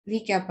பார்க்கலாம்,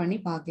 ரீகேப் பண்ணி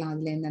பார்க்கலாம்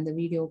அதுல இருந்து அந்த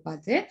வீடியோ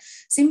பார்த்து.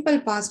 சிம்பிள்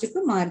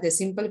பாஸ்டுக்கு மாறுது,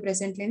 சிம்பிள்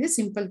பிரசன்ட்ல இருந்து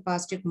சிம்பிள்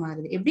பாஸ்டுக்கு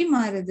மாறுது. எப்படி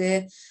மாறுது?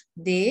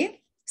 தே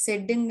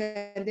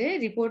செட்டுங்கிறது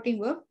reporting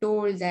verb,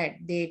 told that,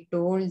 they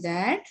told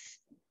that.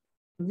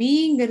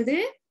 வீங்கிறது,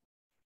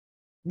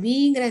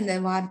 வீங்கிற இந்த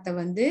வார்த்தை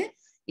வந்து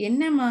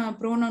என்ன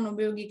pronoun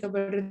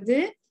உபயோகிக்கப்படுறது?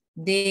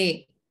 They,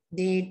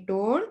 they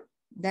told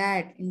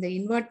that. இந்த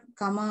இன்வெர்ட்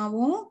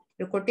கமாவும்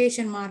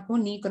கொட்டேஷன்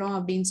மார்க்கும் நீக்கிறோம்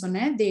அப்படின்னு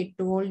சொன்னேன். தே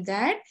டோல்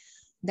தட்,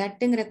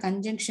 தட்ங்கிற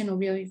கன்ஜங்ஷன்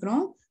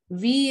உபயோகிக்கிறோம்.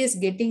 we is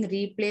getting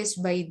replaced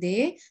by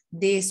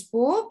they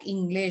spoke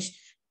English.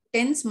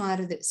 Tense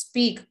மாறுது,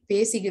 speak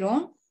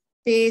பேசுகிறோம்,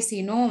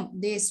 பேசினோம்.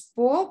 they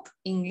spoke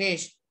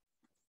English,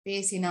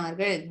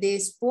 பேசினார்கள். they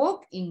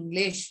spoke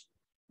English.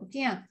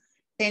 Okay,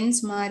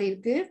 tense மாறி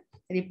இருக்கு,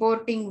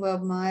 ரிப்போர்ட்டிங்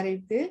வேர்ப் மாறி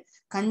இருக்கு,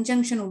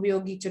 கன்ஜங்ஷன்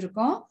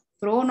உபயோகிச்சிருக்கோம்,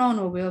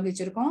 ப்ரோனவுன்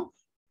உபயோகிச்சிருக்கோம்,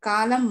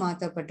 காலம்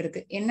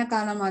மாத்தப்பட்டிருக்கு. என்ன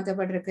காலம்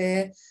மாத்தப்பட்டிருக்கு?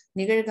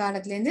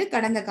 நிகழ்காலத்துல இருந்து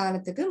கடந்த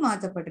காலத்துக்கு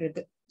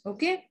மாத்தப்பட்டிருக்கு.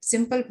 Okay,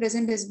 simple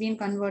present has been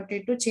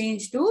converted to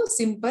change to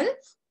simple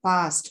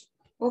past.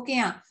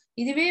 ஓகேயா,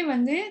 இதுவே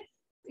வந்து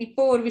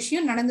இப்போ ஒரு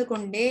விஷயம் நடந்து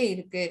கொண்டே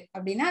இருக்கு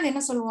அப்படின்னா அது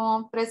என்ன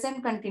சொல்லுவோம்?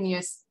 Present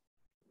continuous.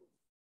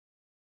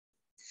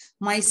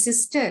 my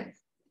sister,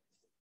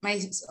 my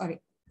sorry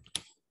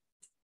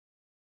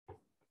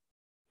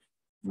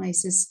my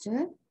sister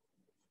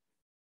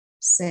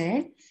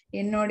said,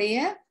 என்னுடைய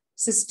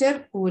சிஸ்டர்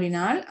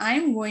கூறினால், I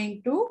am going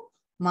to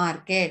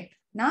market.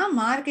 நான்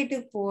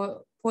மார்க்கெட்டுக்கு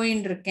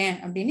போயின்னு இருக்கேன்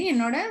அப்படின்னு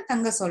என்னோட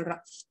தங்க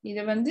சொல்றான்.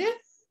 இது வந்து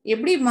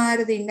எப்படி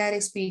மாறுது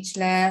இன்டைரக்ட்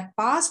ஸ்பீச்ல?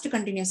 பாஸ்ட்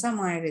கண்டினியூஸா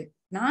மாறுது.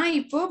 நான்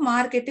இப்போ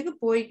மார்க்கெட்டுக்கு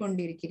போய்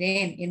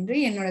கொண்டிருக்கிறேன் என்று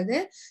என்னோடது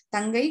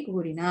தங்கை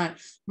கூறினாள்.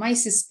 My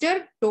sister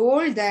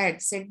told that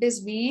set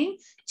is being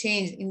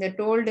change. இந்த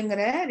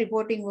டோல்டுங்கிற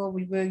ரிப்போர்ட்டிங் வேர்ப்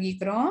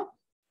உபயோகிக்கிறோம்.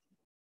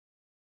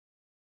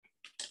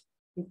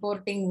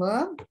 ரிப்போர்ட்டிங்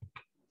வேர்ப்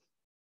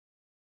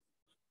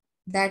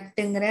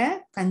தட்ங்கிற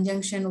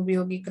கன்ஜங்ஷன்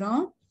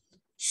உபயோகிக்கிறோம்.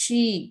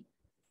 she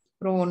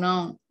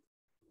pronoun.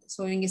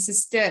 ஸோ இங்க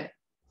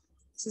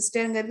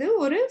சிஸ்டர்ங்கிறது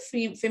ஒரு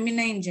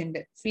ஃபெமினைன்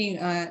ஜெண்டர்,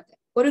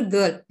 ஒரு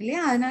கேர்ள்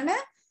இல்லையா? அதனால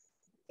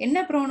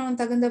என்ன ப்ரோனவுன்,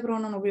 தகுந்த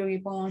ப்ரோனவுன்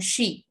உபயோகிப்போம்?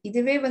 she.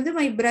 இதுவே வந்து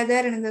மை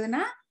பிரதர்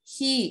இருந்ததுன்னா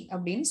he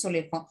அப்படின்னு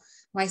சொல்லியிருப்போம்.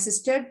 My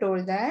sister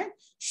told that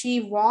she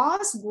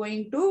was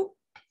going to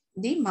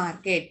the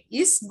market.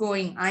 is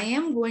going, I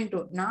am going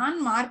to. நான்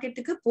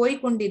மார்க்கெட்டுக்கு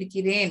போய்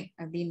கொண்டிருக்கிறேன்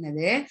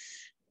அப்படின்னது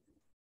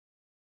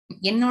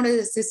என்னோட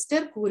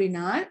சிஸ்டர்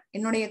கூறினார்,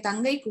 என்னுடைய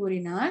தங்கை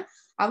கூறினார்,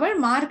 அவள்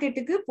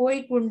மார்க்கெட்டுக்கு போய்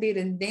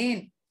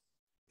கொண்டிருந்தேன்.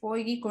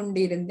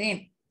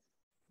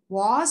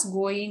 was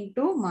going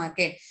to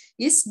market.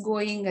 is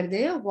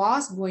goingங்கிறது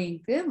was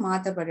goingக்கு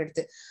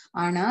மாத்தப்படுது.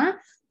 ஆனா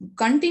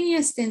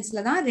கண்டினியூஸ்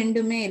டென்ஸ்ல தான்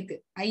ரெண்டுமே இருக்கு.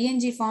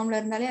 ing ஃபார்ம்ல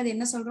இருந்தாலே அது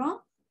என்ன சொல்றோம்?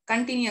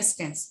 Continuous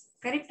tense.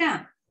 கரெக்டா?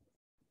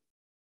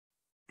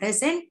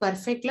 present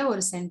perfectல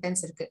ஒரு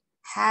சென்டென்ஸ் இருக்கு.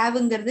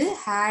 haveங்கிறது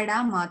had-ஆ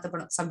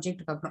மாத்தப்படும்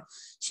சப்ஜெக்ட்டுக்கு அப்புறம்.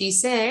 she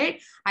said,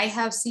 I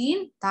have seen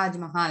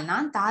Taj Mahal.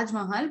 நான்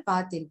தாஜ்மஹால்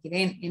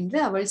பார்த்திருக்கிறேன் என்று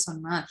அவள்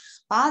சொன்னாள்.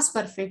 past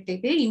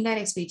perfectக்கு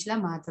indirect ஸ்பீச்ல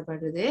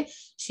மாத்தப்படுது.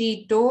 she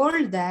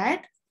told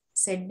that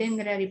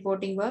செட்ங்கிற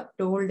reporting verb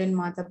டோல்டுன்னு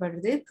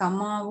மாத்தப்படுது.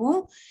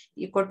 கமாவும்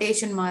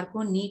quotation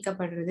மார்க்கும்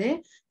நீக்கப்படுறது.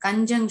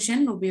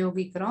 கன்ஜங்ஷன்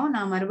உபயோகிக்கிறோம்.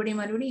 நான்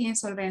மறுபடியும்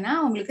ஏன் சொல்றேன்னா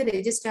உங்களுக்கு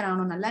ரெஜிஸ்டர்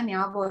ஆகணும், நல்லா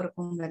ஞாபகம்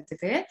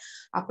இருக்குங்கிறதுக்கு.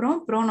 அப்புறம்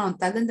ப்ரோனவுன்,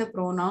 தகுந்த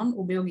ப்ரோனவுன்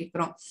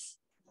உபயோகிக்கிறோம்.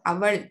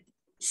 அவள்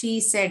she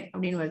said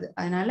அப்படின்னு வருது.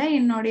 அதனால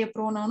என்னுடைய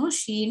ப்ரோனவுனும்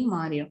ஷீன்னு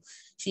மாறிடும்.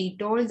 she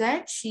told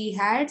that she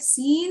had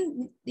seen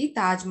the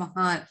Taj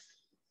Mahal.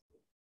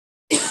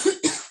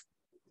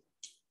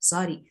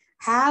 Sorry,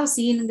 have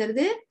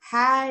seenங்கிறது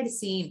had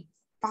seen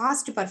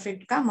past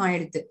perfectா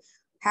மாறிடுது.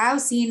 have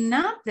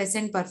seenனா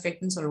present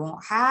perfectனு சொல்லுவோம்.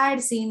 had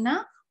seenனா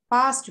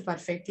past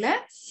perfectல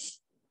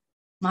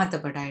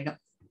மாத்தப்படாயிடும்.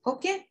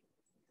 ஓகே,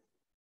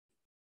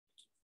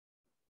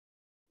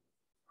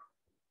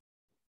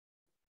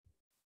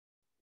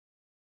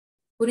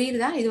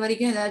 புரியுதா? இது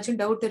வரைக்கும் ஏதாச்சும்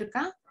டவுட்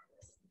இருக்கா?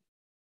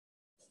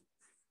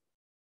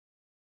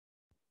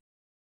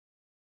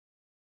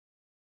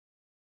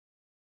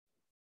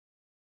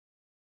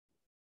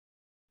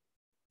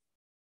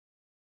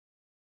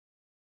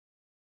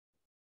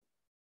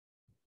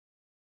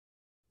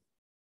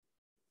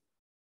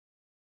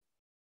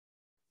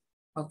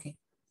 ஓகே,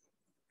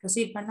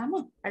 ப்ரொசீட் பண்ணலாமா?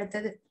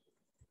 அடுத்தது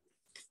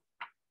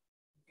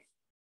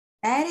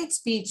டைரக்ட்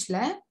ஸ்பீச்ல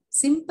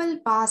சிம்பிள்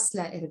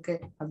பாஸ்ட்ல இருக்கு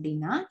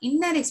அப்படின்னா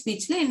இன்டைரக்ட்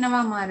ஸ்பீச்ல என்னவா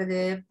மாறுது?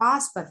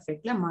 பாஸ்ட்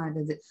பர்ஃபெக்ட்ல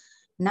மாறுது.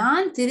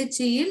 நான்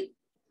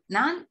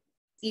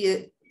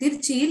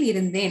திருச்சியில்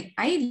இருந்தேன்.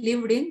 I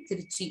lived in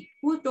Trichy.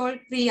 Who told?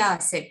 Priya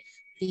said.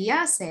 Priya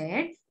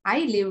said I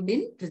lived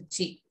in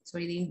Trichy. So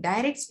இது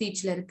டைரக்ட்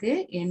ஸ்பீச்ல இருக்கு.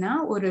 ஏன்னா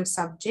ஒரு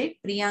சப்ஜெக்ட்,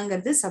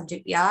 பிரியாங்கிறது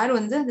சப்ஜெக்ட், யார்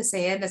வந்து அந்த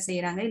செயலை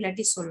செய்யறாங்க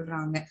இல்லாட்டி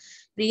சொல்றாங்க.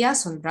 பிரியா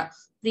சொல்றா.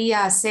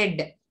 பிரியா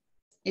செட்,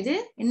 இது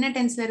என்ன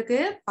டென்ஸ்ல இருக்கு?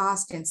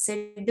 Past tense.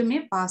 செட்டுமே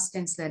பாஸ்ட்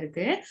டென்ஸ்ல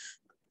இருக்கு.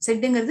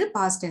 செட்டுங்கிறது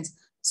பாஸ்ட் டென்ஸ்.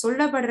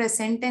 சொல்லப்படுற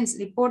சென்டென்ஸ்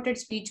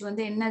ரிப்போர்ட்டட் ஸ்பீச்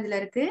வந்து என்னதுல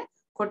இருக்கு?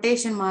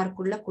 கொட்டேஷன்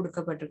மார்க் உள்ள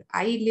கொடுக்கப்பட்டிருக்கு.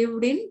 ஐ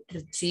லிவ்ட் இன்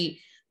திருச்சி.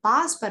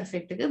 பாஸ்ட்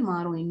பர்ஃபெக்ட்டுக்கு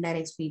மாறும்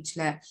indirect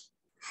ஸ்பீச்ல.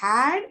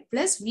 had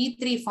plus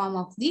V3 form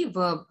of the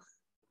verb.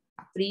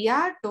 Priya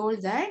told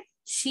that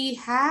she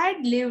had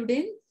lived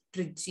in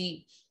Trichy.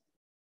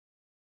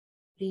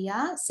 Priya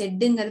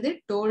செட்டுங்கிறது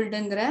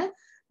டோல்டுங்கிற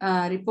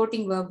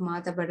reporting verb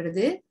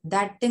மாத்தப்படுறது.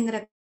 தட்ங்கிற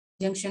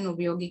conjunction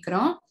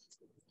உபயோகிக்கிறோம்.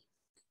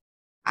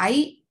 I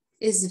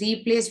is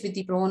replaced with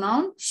the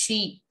pronoun she.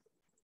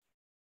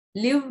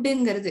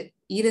 livedங்கிறது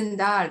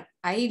இருந்தால்.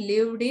 I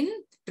lived in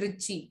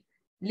Trichy.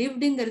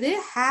 livedங்கிறது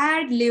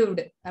had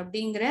lived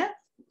அப்படிங்கிற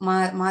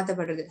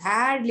மாத்தப்படுறது.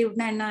 had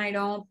livedனா என்ன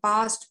ஆயிடும்?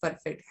 past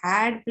perfect.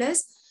 had plus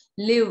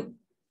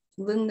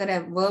liveங்கிற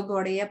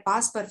வேர்போடைய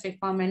past perfect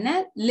form என்ன?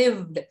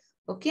 lived.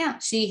 Okay,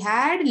 she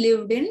had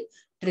lived in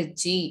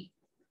Trichy.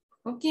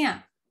 Okay,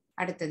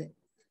 அடுத்தது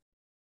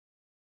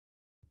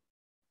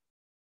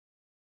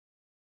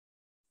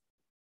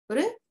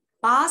ஒரு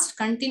past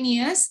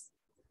continuous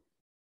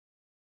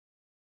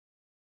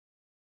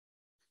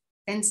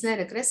டென்ஸ்ல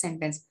இருக்கிற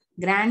sentence.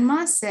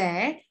 Grandma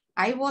said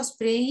I was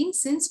praying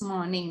since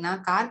morning.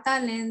 நான்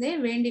கார்த்தால இருந்தே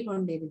வேண்டிக்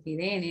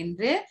கொண்டிருக்கிறேன்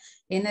என்று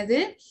எனது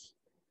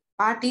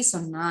பாட்டி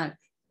சொன்னார்.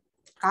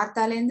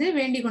 கார்த்தால இருந்து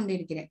வேண்டிக்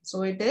கொண்டிருக்கிறேன். So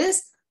it is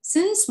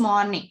since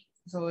morning.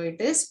 So it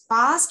is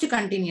past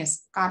continuous.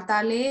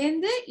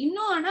 கார்த்தாலேந்து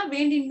இன்னும் ஆனா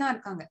வேண்டின்னு தான்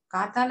இருக்காங்க.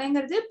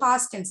 கார்த்தாலேங்கிறது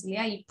past tense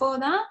இல்லையா?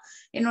 இப்போதான்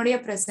என்னுடைய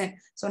present.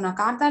 So நான்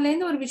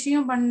கார்த்தாலேந்து ஒரு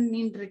விஷயம்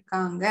பண்ணிட்டு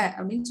இருக்காங்க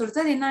அப்படின்னு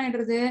சொல்லிட்டு அது என்ன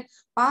ஆயிடுறது?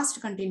 Past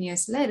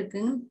continuousல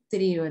இருக்குன்னு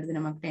தெரிய வருது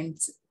நமக்கு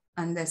tense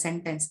அந்த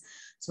sentence.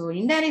 So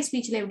indirect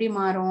speechல எப்படி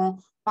மாறும்?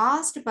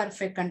 Past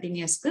perfect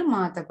continuousக்கு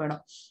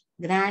மாத்தப்படும்.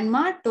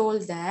 Grandma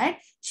told that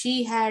she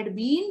had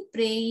been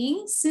praying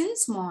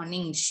since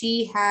morning. She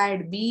had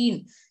been.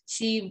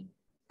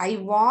 I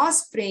was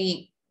praying.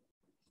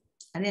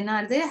 அது என்ன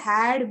ஆகுது?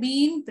 Had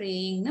been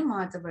praying னு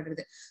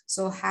மாத்தப்படுறது.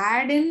 So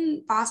had in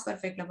past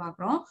perfectல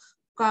பாக்குறோம்.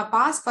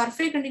 Past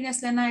perfect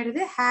continuousல என்ன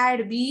ஆயிடுது?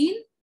 Had been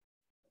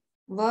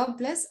verb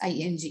plus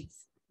ing.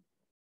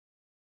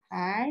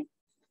 Had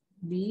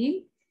been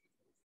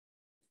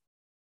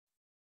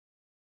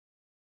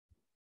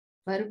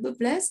verb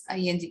plus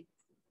ing.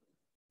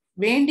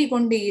 வேண்டிக்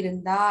கொண்டு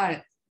இருந்தால்.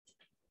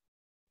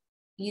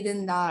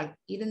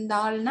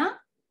 இருந்தால்னா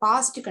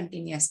past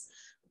continuous.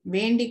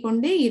 வேண்டிக்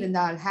கொண்டு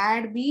இருந்தால்.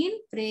 Had been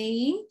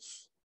praying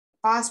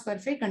past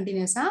perfect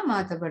continuous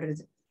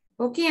மாத்தப்படுறது.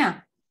 ஓகேயா?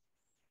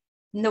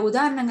 இந்த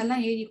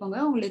உதாரணங்கள்லாம் எழுதிக்கோங்க,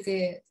 உங்களுக்கு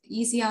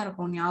ஈஸியா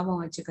இருக்கும்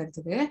ஞாபகம்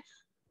வச்சுக்கிறதுக்கு.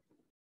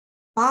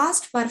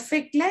 பாஸ்ட்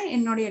பர்ஃபெக்ட்ல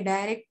என்னுடைய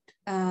டைரக்ட்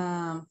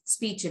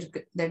ஸ்பீச்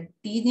இருக்கு. The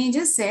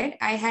teenager said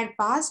I had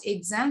passed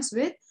exams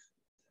with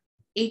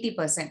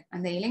 80%.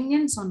 அந்த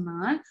இளைஞன்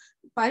சொன்னான்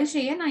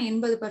பரீட்சையை நான்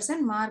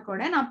 80%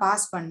 மார்க்கோட நான்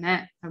பாஸ்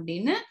பண்ணேன்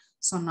அப்படின்னு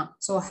சொன்னான்.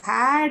 So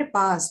had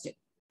passed.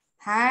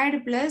 Had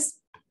plus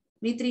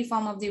V3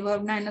 form of the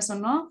verb na என்ன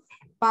சொன்னோம்?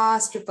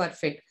 Past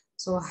perfect.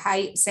 So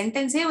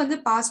சென்டென்ஸே வந்து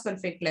past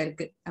perfectல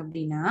இருக்கு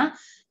அப்படின்னா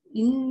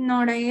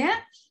என்னுடைய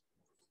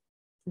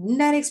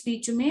இன்டைரக்ட்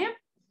ஸ்பீச்சுமே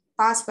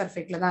past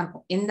perfectல தான்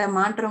இருக்கும். எந்த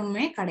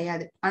மாற்றமுமே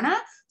கிடையாது. ஆனா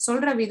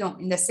சொல்ற விதம்,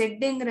 இந்த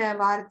செட்ங்கிற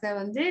வார்த்தை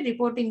வந்து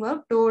ரிப்போர்ட்டிங் verb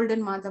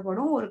toldன்னு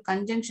மாத்தப்படும். ஒரு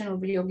கன்ஜங்ஷன்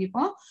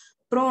உபயோகிப்போம்,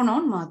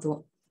 pronoun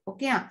மாத்துவோம்.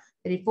 Okay,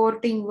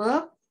 reporting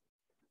verb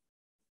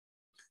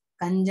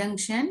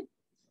conjunction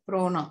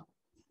pronoun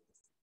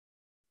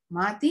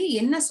மாத்தி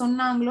என்ன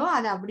சொன்னாங்களோ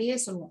அதை அப்படியே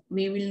சொல்லுவோம்.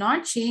 we will not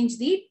change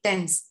the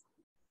tense.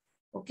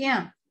 Okay,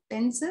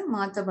 tense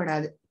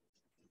மாத்தப்படாது.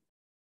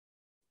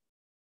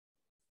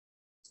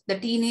 The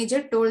teenager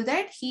told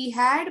that he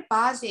had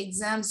passed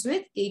exams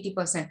with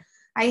 80%.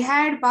 I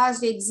had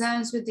passed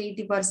exams with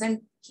 80%.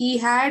 He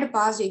had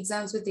passed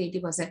exams with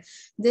 80%.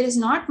 There is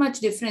not much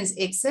difference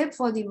except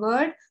for the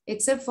word,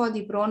 except for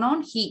the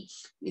pronoun he.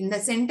 இந்த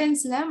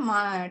சென்டென்ஸ்ல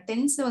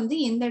tense வந்து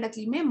எந்த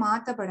இடத்துலயுமே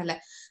மாத்தப்படல.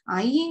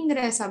 ஐங்கிற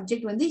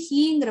subject வந்து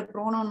ஹீங்கிற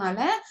ப்ரோனோனால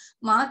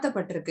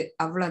மாத்தப்பட்டிருக்கு,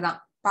 அவ்வளவுதான்.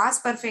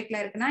 Past பர்ஃபெக்ட்ல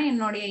இருக்குன்னா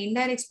என்னுடைய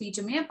indirect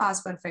ஸ்பீச்சுமே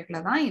past பர்ஃபெக்ட்ல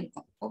தான்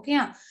இருக்கும். ஓகே,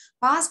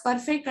 பாஸ்ட்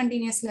பர்ஃபெக்ட்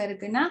கண்டினியூஸ்ல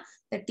இருக்குன்னா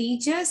the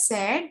teacher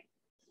said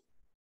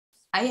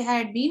I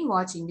had been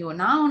watching you.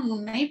 நான்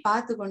உன்னை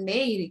பார்த்து கொண்டே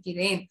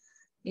இருக்கிறேன்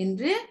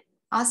என்று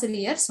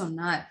ஆசிரியர்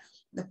சொன்னார்.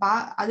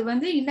 அது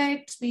வந்து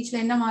இன்டைரக்ட் ஸ்பீச்ல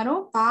என்ன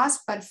மாறும்?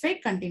 Past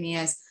perfect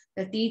continuous.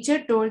 The teacher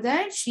told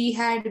that she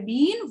had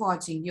been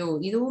watching you.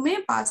 இதுவுமே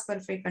பாஸ்ட்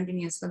பர்ஃபெக்ட்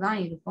கண்டினியூஸ்ல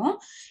தான் இருக்கும்.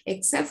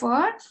 except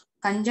for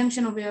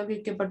conjunction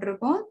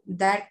உபயோகிக்கப்பட்டிருக்கும்.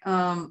 that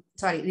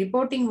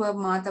reporting verb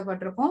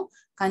மாத்தப்பட்டிருக்கும்,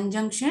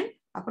 conjunction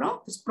அப்புறம்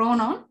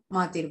ப்ரோனவுன்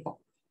மாத்திருக்கும்.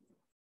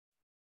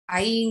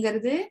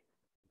 ஐங்கிறது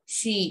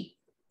ஷீ.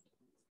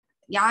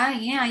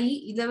 ஏன் ஐ?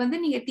 இத வந்து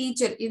நீங்க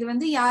டீச்சர், இது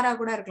வந்து யாரா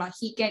கூட இருக்கலாம்.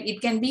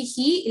 இட் கேன் பி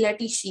ஹீ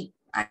இல்லாட்டி she.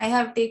 I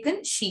have taken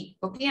she.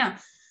 Okay,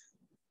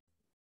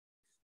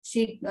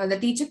 the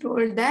teacher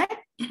told that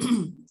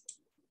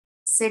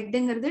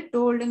செட்ங்கிறது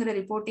டோல்டுங்கிற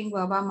reporting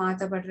verb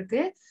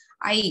மாத்தப்பட்டிருக்கு.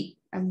 ஐ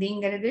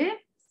அப்படிங்கிறது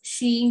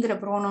ஷீங்கிற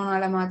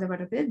ப்ரோனோனால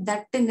மாத்தப்பட்டிருக்கு.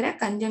 தட்டுங்கிற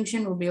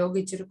கன்ஜங்ஷன்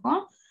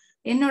உபயோகிச்சிருக்கோம்.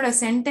 என்னோட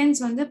சென்டென்ஸ்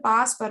வந்து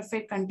பாஸ்ட்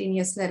பர்ஃபெக்ட்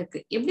கண்டினியூஸ்ல இருக்கு.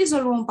 எப்படி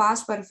சொல்லுவோம்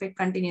past perfect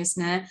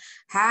கண்டினியூஸ்னு?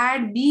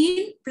 had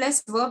been plus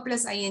verb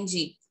plus ing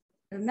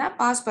இருந்தா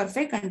பாஸ்ட்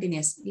பர்ஃபெக்ட்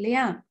கண்டினியூஸ்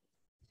இல்லையா?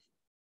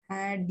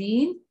 had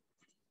been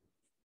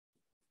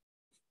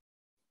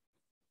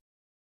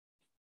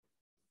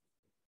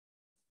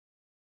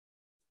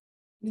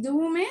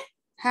இதுவுமே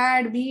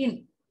had been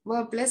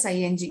verb plus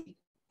ing.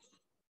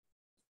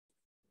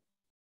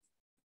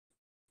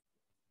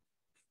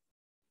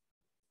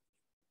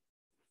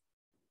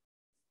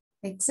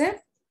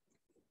 except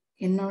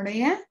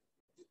என்னுடைய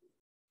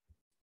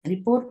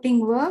ரிப்போர்ட்டிங்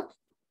verb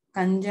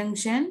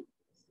கன்ஜங்ஷன்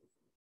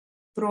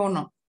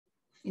ப்ரோனோன்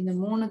இந்த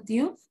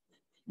மூணுத்தையும்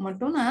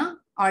மட்டும் நான்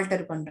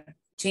ஆல்டர் பண்றேன்,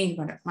 சேஞ்ச்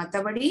பண்றேன்.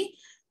 மற்றபடி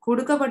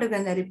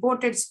கொடுக்கப்பட்டிருக்க இந்த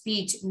ரிப்போர்ட்டட்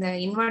ஸ்பீச், இந்த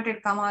இன்வெர்டட்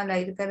கமால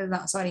இருக்கிறது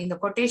தான், சாரி இந்த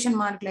கொட்டேஷன்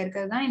மார்க்ல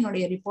இருக்கிறது தான்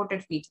என்னுடைய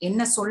ரிப்போர்ட்டட் ஸ்பீச்.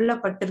 என்ன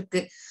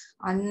சொல்லப்பட்டிருக்கு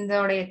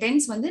அதோடைய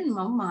டென்ஸ் வந்து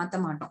நம்ம மாத்த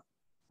மாட்டோம்.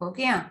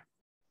 ஓகே,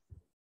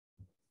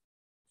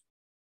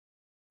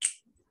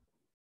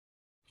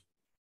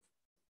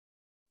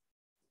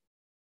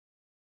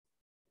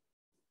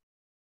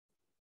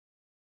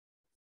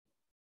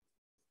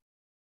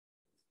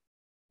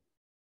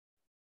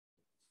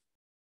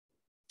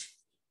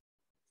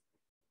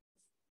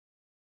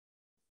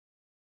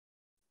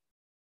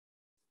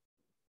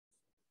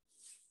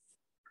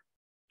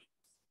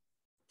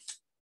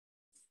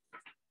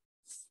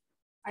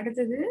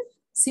 அடுத்தது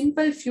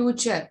சிம்பிள்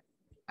ஃபியூச்சர்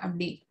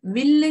அப்படி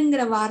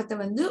வில்லுங்கிற வார்த்தை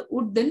வந்து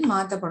வுட்ன்னு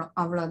மாத்தப்படும்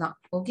அவ்வளவுதான்.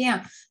 Okay,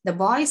 the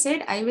boy said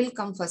I will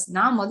come first.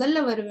 நான்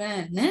முதல்ல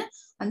வருவேன்னு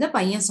அந்த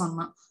பையன்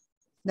சொன்னான்.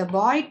 the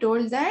boy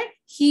told that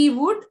he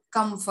would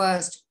come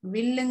first.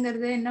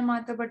 வில்லுங்கிறது என்ன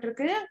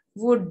மாத்தப்பட்டிருக்கு?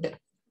 would.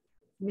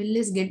 will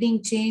is getting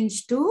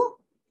changed to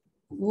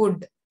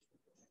would.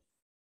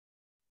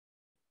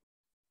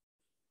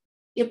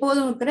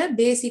 எப்போதும் இருக்கிற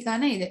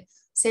பேசிக்கான இது.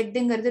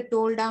 செட்டுங்கிறது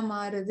டோல்டா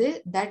மாறுது,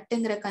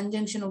 தட்ங்கிற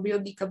கன்ஜங்ஷன்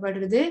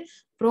உபயோகிக்கப்படுறது,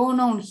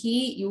 ப்ரோனவுன் ஹீ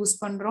யூஸ்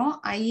பண்றோம்,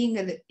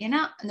 ஐங்கிறது ஏன்னா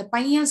அந்த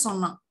பையன்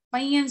சொன்னான்,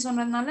 பையன்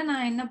சொன்னதுனால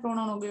நான் என்ன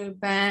ப்ரோனவுன்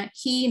உபயோகிப்பேன்?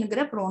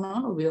 ஹீங்கிற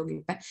ப்ரோனவுன்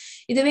உபயோகிப்பேன்.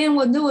 இதுவே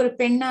வந்து ஒரு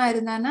பெண்ணா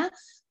இருந்தானா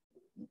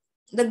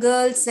the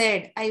girl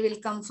said I will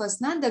come first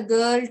na the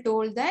girl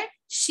told that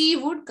she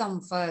would come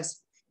first.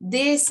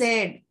 they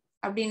said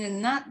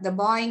அப்படின்னா the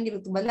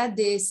boyங்கிறதுக்கு பதிலா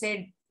they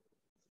said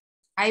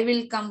I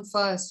will come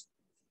first.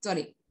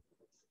 sorry,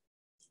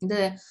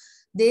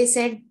 they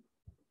said,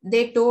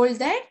 they told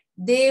that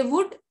they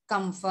would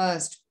come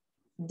first.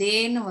 they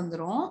னு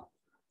வந்துரும்,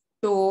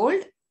 told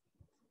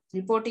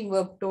reporting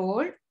verb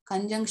told,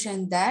 conjunction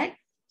that,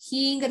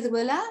 heங்கிறதுக்கு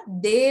பதிலா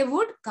they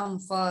would come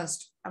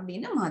first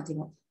அப்படின்னு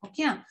மாத்திடுவோம்.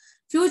 Okay,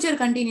 future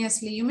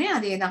கண்டினியூஸ்லயுமே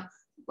அதேதான்.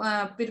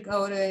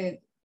 ஒரு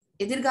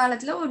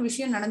எதிர்காலத்துல ஒரு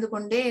விஷயம் நடந்து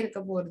கொண்டே இருக்க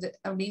போறது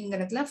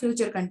அப்படிங்கறதுல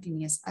ஃபியூச்சர்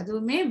கண்டினியூஸ்.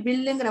 அதுவுமே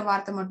வில்லுங்கிற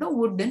வார்த்தை மட்டும்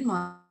வுட்ன்னு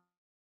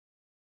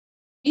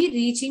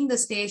reaching the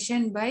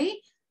station by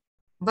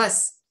bus.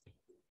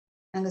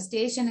 அந்த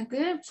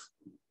ஸ்டேஷனுக்கு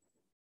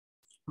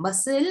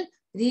பஸ்ஸில்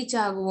ரீச்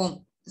ஆகுவோம்,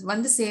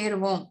 வந்து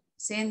சேருவோம்,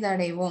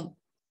 சேர்ந்தடைவோம்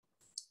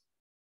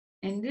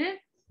என்று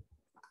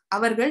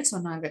அவர்கள்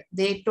சொன்னார்கள்.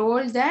 they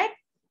told that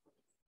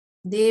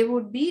they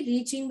would be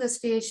reaching the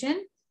station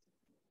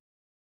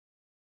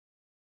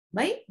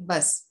by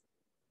bus.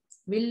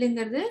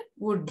 வில்லுங்கிறது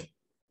would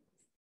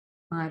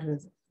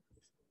மாறுது.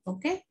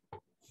 ஓகே,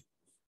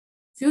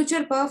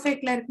 ஃபியூச்சர்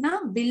பர்ஃபெக்ட்ல இருக்குன்னா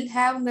will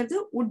haveங்கிறது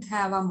would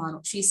have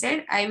மாறும். she said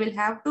I will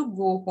have to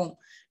go home.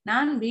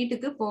 நான்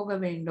வீட்டுக்கு போக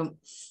வேண்டும்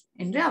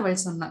என்று அவள்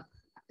சொன்னாள்.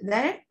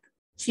 that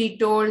she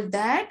told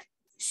that,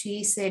 she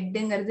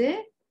saidங்கிறது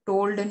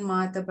toldன்னு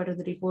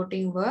மாத்தப்படுறது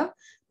reporting verb,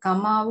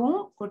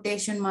 கமாவும்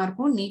quotation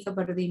மார்க்கும்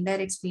நீக்கப்படுறது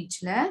இன்டைரக்ட்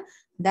ஸ்பீச்ல.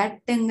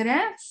 தட்ங்கிற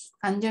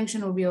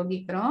கன்ஜங்ஷன்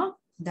உபயோகிக்கிறோம்.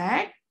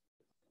 that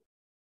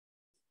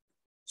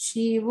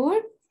she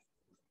would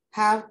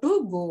have to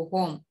go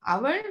home.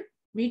 அவள்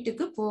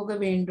வீட்டுக்கு போக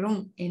வேண்டும்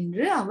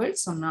என்று அவள்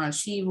சொன்னாள்.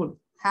 she would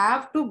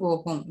have to go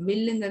home.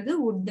 willங்கிறது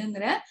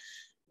wouldங்கிற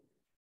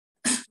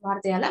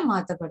வார்த்தையால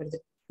மாத்தப்படுது.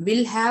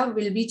 will have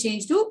will be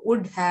changed to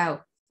would have.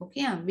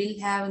 Okay, will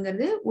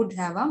haveங்கிறது would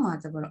have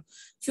மாத்தப்படும்.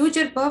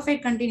 Future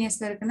perfect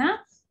கண்டினியூஸ்ல இருக்குன்னா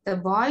the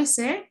boy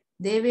said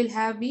they will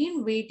have been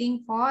waiting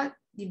for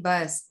the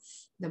bus.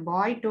 the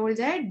boy told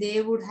that they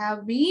would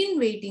have been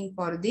waiting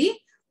for the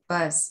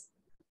bus.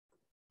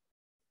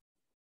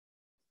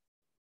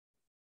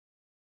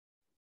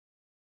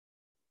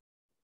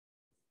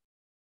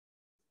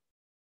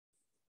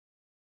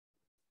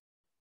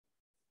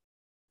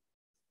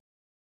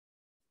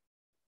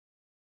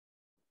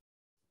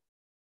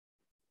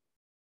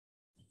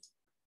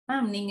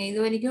 நீங்க இது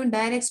வரைக்கும்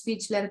direct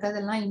ஸ்பீச்ல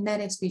இருக்கிறதெல்லாம்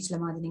indirect ஸ்பீச்ல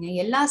மாத்தினீங்க.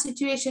 எல்லா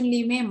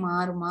சிச்சுவேஷன்லயுமே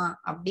மாறுமா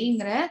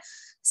அப்படிங்கிற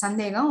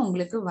சந்தேகம்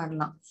உங்களுக்கு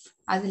வரலாம்.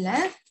 அதுல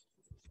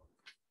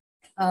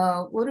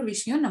ஒரு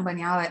விஷயம்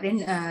நம்ம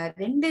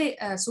ரெண்டு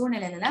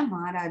சூழ்நிலையில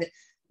மாறாது.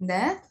 இந்த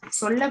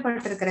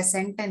சொல்லப்பட்டிருக்கிற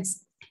சென்டென்ஸ்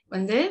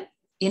வந்து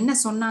என்ன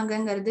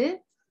சொன்னாங்கிறது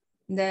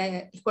இந்த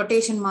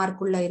கொட்டேஷன்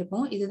மார்க்குள்ள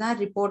இருக்கும். இதுதான்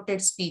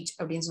ரிப்போர்ட்டட் ஸ்பீச்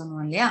அப்படின்னு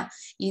சொல்லுவோம் இல்லையா.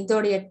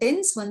 இதோடைய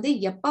டென்ஸ் வந்து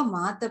எப்ப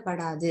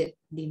மாத்தப்படாது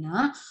அப்படின்னா,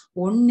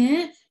 ஒண்ணு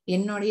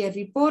என்னுடைய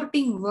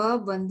ரிப்போர்ட்டிங்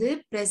வேர்ப் வந்து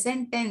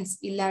பிரசன்ட் டென்ஸ்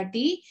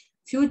இல்லாட்டி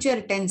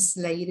ஃபியூச்சர்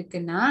டென்ஸ்ல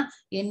இருக்குன்னா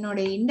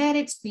என்னுடைய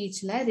இன்டைரக்ட்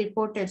ஸ்பீச்ல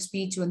ரிப்போர்ட்டட்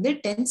ஸ்பீச் வந்து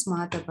டென்ஸ்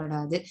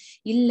மாத்தப்படாது.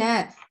 இல்ல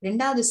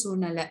ரெண்டாவது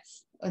சூழ்நிலை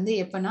வந்து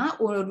எப்பனா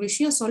ஒரு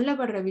விஷயம்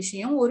சொல்லப்படுற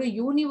விஷயம் ஒரு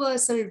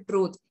யூனிவர்சல்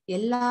ட்ரூத்,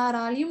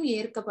 எல்லாராலையும்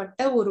ஏற்கப்பட்ட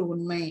ஒரு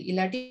உண்மை,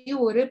 இல்லாட்டி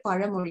ஒரு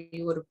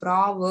பழமொழி, ஒரு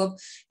ப்ராவர்ப்,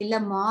 இல்ல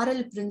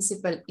மாரல்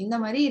பிரின்சிபல், இந்த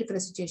மாதிரி இருக்கிற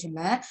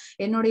சிச்சுவேஷன்ல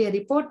என்னுடைய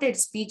ரிப்போர்ட்டட்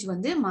ஸ்பீச்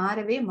வந்து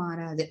மாறவே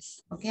மாறாது.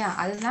 ஓகே,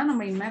 அதுதான்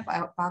நம்ம இனிமே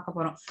பார்க்க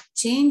போறோம்.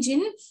 Change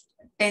in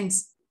tense.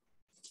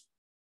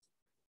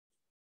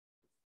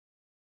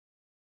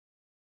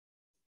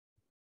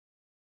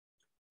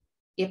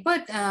 எப்ப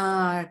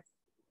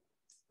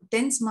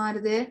டென்ஸ்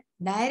மாறுது?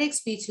 Direct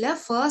ஸ்பீச்ல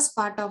first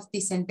part of the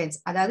sentence,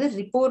 அதாவது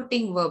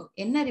ரிப்போர்ட்டிங் வேர்ப்.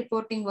 என்ன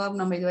ரிப்போர்ட்டிங் வேர்ப்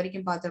நம்ம இது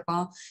வரைக்கும்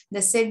பார்த்திருக்கோம்?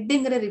 இந்த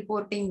செட்ங்கிற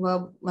ரிப்போர்ட்டிங்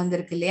வேர்ப்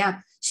வந்திருக்கு இல்லையா.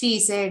 she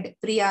said,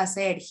 Priya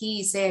said, he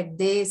said,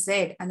 they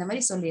said, அந்த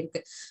மாதிரி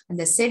சொல்லியிருக்கு.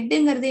 அந்த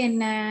செட்ங்கிறது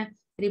என்ன?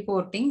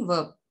 Reporting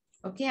verb.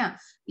 Okay,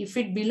 if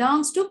it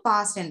belongs to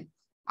past tense,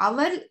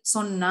 அவள்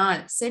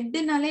சொன்னாள்.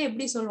 செட்னாலே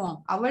எப்படி சொல்லுவோம்?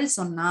 அவள்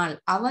சொன்னாள்,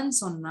 அவன்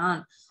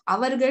சொன்னான்,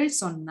 அவர்கள்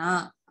சொன்னா,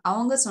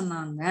 அவங்க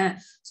சொன்னாங்க.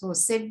 சோ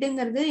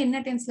செட்ங்கிறது என்ன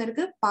டென்ஸ்ல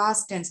இருக்கு?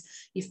 Past tense.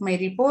 If my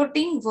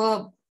reporting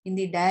verb in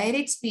the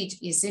direct speech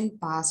is in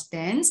past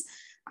tense,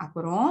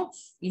 அப்புறம்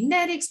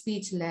இன்டைரக்ட்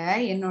ஸ்பீச்ல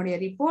என்னுடைய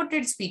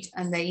ரிப்போர்ட்டட் ஸ்பீச்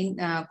அந்த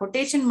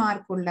கொட்டேஷன்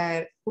மார்க் உள்ள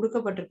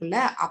கொடுக்கப்பட்டிருக்குல்ல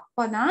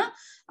அப்பதான்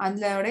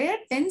அதோடைய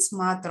டென்ஸ்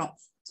மாத்திரம்.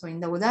 சோ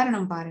இந்த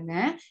உதாரணம் பாருங்க.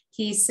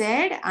 he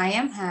said I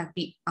am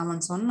happy.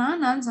 அவன்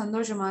சொன்னான் நான்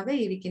சந்தோஷமாக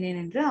இருக்கிறேன்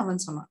என்று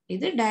அவன் சொன்னான்.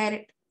 இது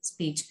டைரக்ட்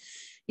ஸ்பீச்.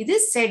 இது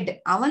said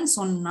அவன்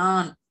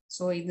சொன்னான்.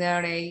 சோ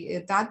இதோட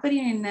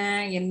தாற்பயம் என்ன?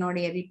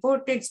 என்னுடைய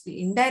reported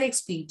indirect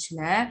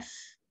ஸ்பீச்ல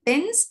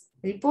tense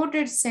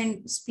reported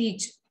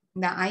speech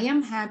இந்த ஐ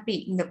எம் ஹாப்பி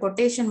இந்த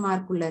கொட்டேஷன்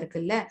மார்க் உள்ள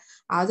இருக்குல்ல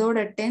அதோட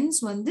டென்ஸ்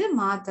வந்து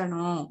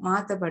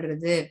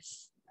மாத்தப்படுறது.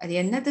 அது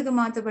என்னத்துக்கு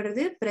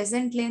மாத்தப்படுறது?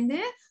 பிரசன்ட்ல இருந்து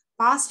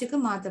பாஸ்டுக்கு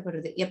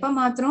மாத்தப்படுறது. எப்ப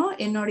மாத்திரம்?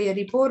 என்னுடைய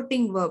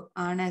ரிப்போர்ட்டிங் வெர்ப்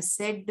ஆன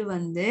செட்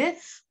வந்து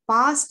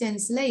பாஸ்ட்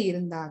டென்ஸ்ல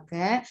இருந்தாக்க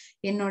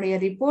என்னுடைய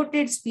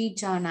ரிப்போர்ட்டட்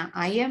ஸ்பீச் ஆன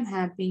ஐ எம்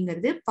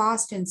ஹாப்பிங்கிறது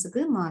பாஸ்ட்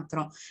டென்ஸுக்கு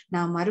மாத்திரம்.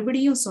 நான்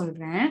மறுபடியும்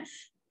சொல்றேன்,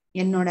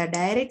 என்னோட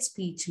டைரக்ட்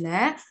ஸ்பீச்ல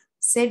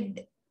செட்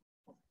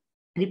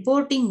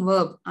ரிப்போர்ட்டிங்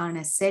வெர்ப்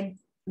ஆன செட்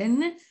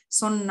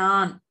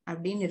சொன்னான்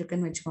அப்படின்னு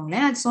இருக்குன்னு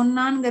வச்சுக்கோங்களேன். அது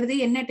சொன்னான்ங்கிறது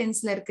என்ன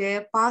டென்ஸ்ல இருக்கு?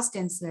 பாஸ்ட்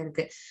டென்ஸ்ல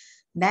இருக்கு.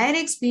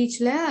 டைரக்ட்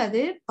ஸ்பீச்ல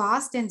அது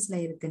பாஸ்ட் டென்ஸ்ல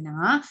இருக்குன்னா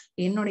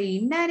என்னுடைய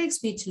இன்டைரக்ட்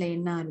ஸ்பீச்ல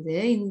என்ன ஆகுது?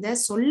 இந்த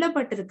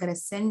சொல்லப்பட்டிருக்கிற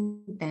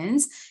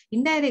sentence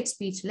indirect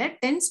ஸ்பீச்ல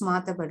tense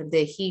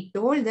மாத்தப்படுது. he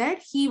told that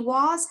he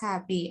was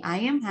happy.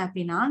 I am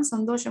happy. நான்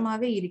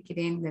சந்தோஷமாக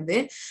இருக்கிறேன்ங்கிறது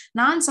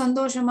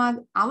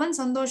அவன்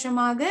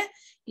சந்தோஷமாக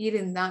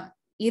இருந்தான்.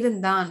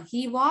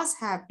 he was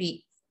happy.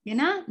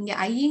 ஏன்னா இங்க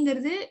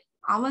ஐங்கிறது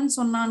அவன்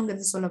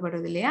சொன்னான்ங்கிறது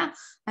சொல்லப்படுறது இல்லையா?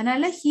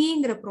 அதனால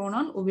ஹீங்கிற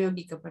ப்ரோனவுன்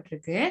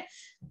உபயோகிக்கப்பட்டிருக்கு.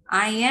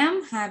 ஐ ஆம்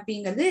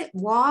ஹாப்பிங்கிறது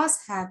வாஸ்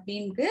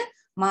ஹாப்பின்னு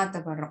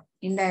மாத்தப்படுறோம்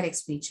இன்டைரக்ட்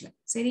ஸ்பீச்ல.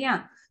 சரியா?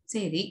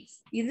 சரி,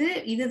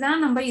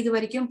 இதுதான் நம்ம இது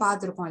வரைக்கும்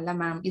பார்த்திருக்கோம் இல்ல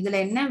மேம். இதுல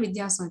என்ன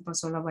வித்தியாசம் இப்ப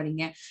சொல்ல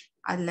வரீங்க?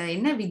 அதுல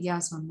என்ன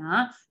வித்தியாசம்னா,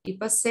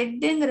 இப்ப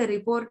செட்டுங்கிற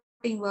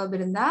ரிப்போர்ட்டிங் வேர்ப்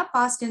இருந்தா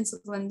பாஸ்ட்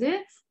டென்ஸுக்கு வந்து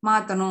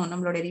மாத்தணும்,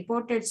 நம்மளோட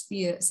ரிப்போர்ட்டட்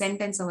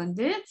சென்டென்ஸை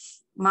வந்து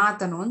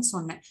மாத்தணும்னு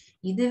சொன்னேன்.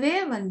 இதுவே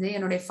வந்து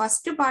என்னுடைய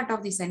first part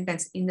of the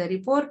sentence இந்த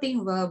ரிப்போர்ட்டிங்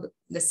வேர்ப்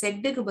இந்த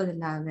செட்டுக்கு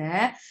பதிலாக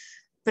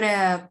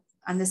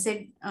அந்த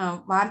செட்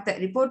வார்த்தை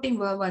ரிப்போர்ட்டிங்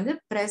வேர்ப் வந்து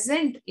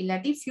பிரசன்ட்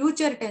இல்லாட்டி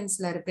ஃபியூச்சர்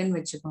டென்ஸ்ல இருக்குன்னு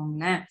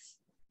வச்சுக்கோங்களேன்.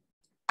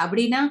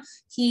 அப்படின்னா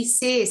he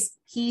says,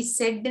 he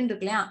said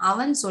இருக்கு இல்லையா,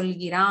 அவன்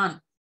சொல்கிறான்.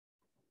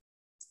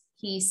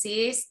 he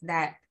says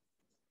that,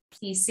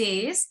 he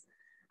says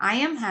I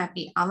am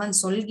happy. அவன்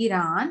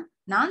சொல்கிறான்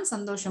நான்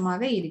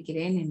சந்தோஷமாக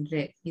இருக்கிறேன் என்று.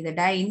 இத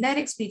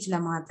இன்டைரக்ட் ஸ்பீச்ல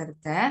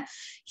மாத்துறத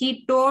he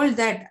told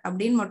that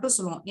அப்படின்னு மட்டும்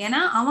சொல்லுவோம்.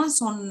 ஏன்னா அவன்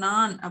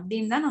சொன்னான்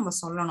அப்படின்னு தான் நம்ம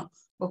சொல்லணும்.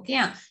 ஓகே,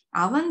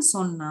 அவன்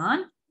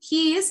சொன்னான்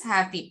he is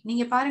happy.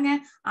 நீங்க பாருங்க,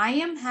 I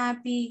am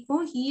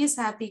happyக்கும் he is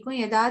happyக்கும்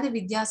ஏதாவது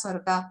வித்தியாசம்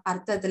இருக்கா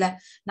அர்த்தத்துல?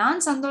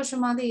 நான்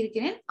சந்தோஷமாக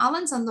இருக்கிறேன்,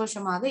 அவன்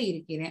சந்தோஷமாக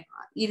இருக்கிறான்.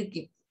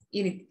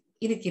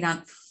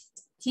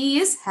 he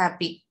is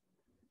happy.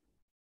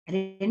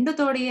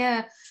 ரெண்டுத்தோடைய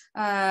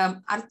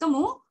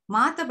அர்த்தமும்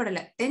மாத்தப்படல,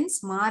 டென்ஸ்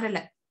மாறல,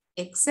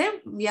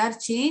 except we are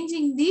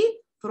changing the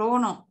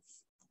pronoun.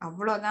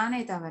 அவ்வளவுதானே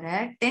தவிர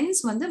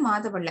டென்ஸ் வந்து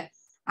மாத்தப்படல.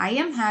 I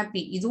am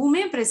happy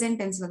இதுவுமே பிரசன்ட்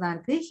டென்ஸ்ல தான்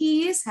இருக்கு. he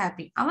is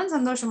happy அவன்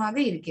சந்தோஷமாக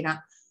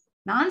இருக்கிறான்.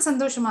 நான்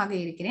சந்தோஷமாக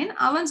இருக்கிறேன்,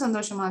 அவன்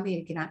சந்தோஷமாக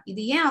இருக்கிறான்.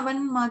 இது ஏன்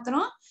அவன்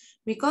மாத்திரம்?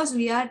 Because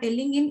we are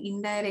telling in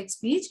indirect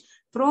speech,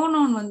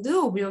 pronoun வந்து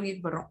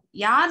உபயோகிக்கப்படுறோம்.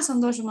 யார்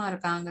சந்தோஷமா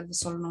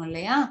இருக்காங்கிறது சொல்லணும்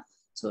இல்லையா?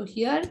 So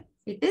here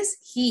it is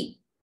he.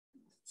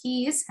 He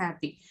is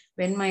happy.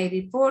 When my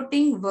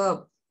reporting verb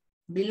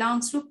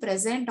belongs to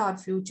present or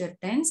future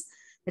tense,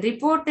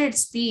 reported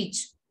speech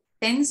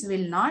tense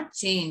will not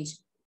change.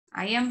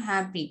 I am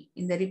happy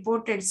in the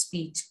reported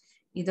speech.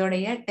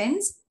 இதோடைய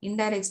tense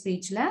indirect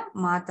speechல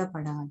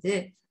மாத்தப்படாது.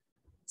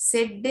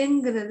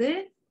 saidங்கிறது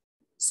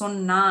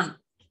சொன்னான்,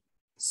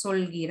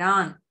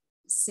 சொல்கிறான்.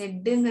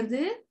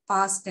 saidங்கிறது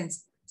past tense.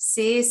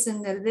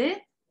 saysங்கிறது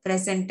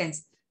present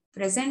tense.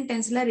 present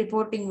tenseல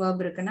reporting verb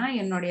இருக்குன்னா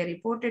என்னுடைய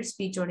reported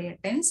ஸ்பீச்சோடைய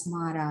tense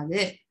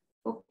மாறாது.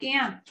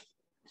 ஓகேயா?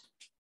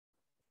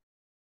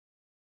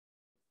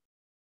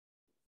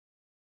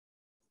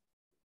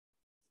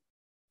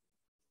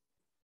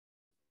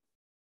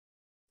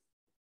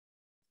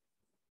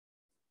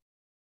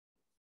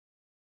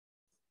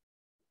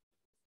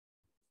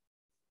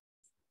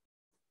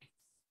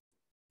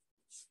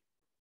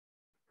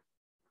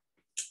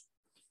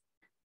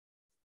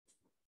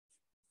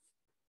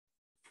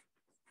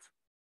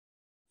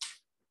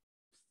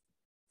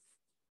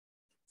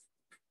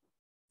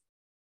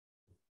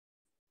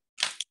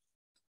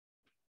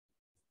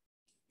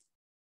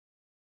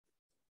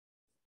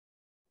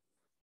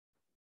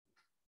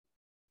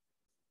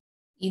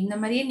 இந்த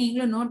மாதிரியே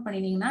நீங்களும் நோட்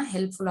பண்ணினீங்கன்னா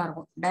ஹெல்ப்ஃபுல்லா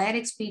இருக்கும்.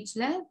 Direct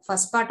ஸ்பீச்ல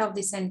first part of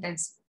the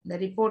sentence இந்த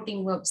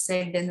ரிப்போர்ட்டிங் வெர்ப்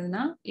செட்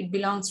இருந்ததுன்னா it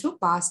belongs to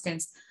past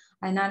tense.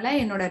 அதனால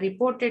என்னோட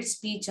reported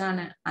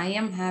ஸ்பீச்சான I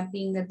am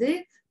ஹாப்பிங்கிறது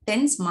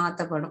tense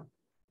மாத்தப்படும்.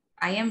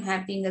 I am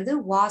ஹாப்பிங்கிறது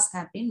was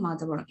ஹாப்பின்னு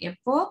மாத்தப்படும்.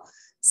 எப்போ?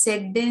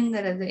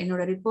 செட்டுங்கிறது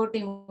என்னோட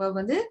ரிப்போர்ட்டிங் வெர்ப்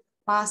வந்து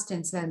பாஸ்ட்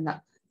டென்ஸ்ல இருந்தா.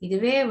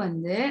 இதுவே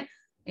வந்து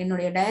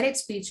என்னுடைய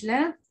டைரக்ட் ஸ்பீச்ல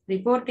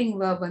ரிப்போர்ட்டிங்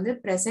வேர்ப் வந்து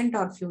பிரசன்ட்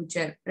ஆர்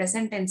ஃபியூச்சர்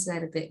பிரசன்ட் டென்ஸ்ல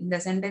இருக்கு. இந்த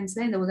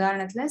சென்டென்ஸ்ல இந்த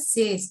உதாரணத்துல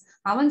சேஸ்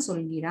அவன்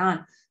சொல்கிறான்.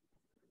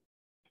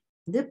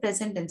 இது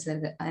பிரசன்ட் டென்ஸ்ல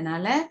இருக்கு.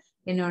 அதனால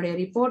என்னுடைய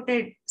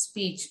reported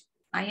speech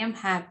I am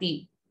happy,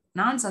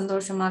 நான்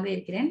சந்தோஷமாக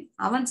இருக்கிறேன்,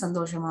 அவன்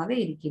சந்தோஷமாக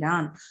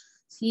இருக்கிறான்.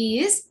 He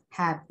is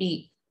happy.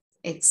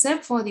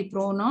 Except for the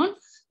pronoun,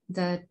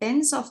 the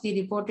tense of the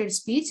reported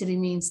speech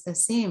remains the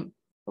same.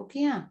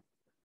 Okay?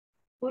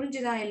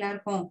 புரிஞ்சுதா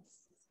எல்லாருக்கும்?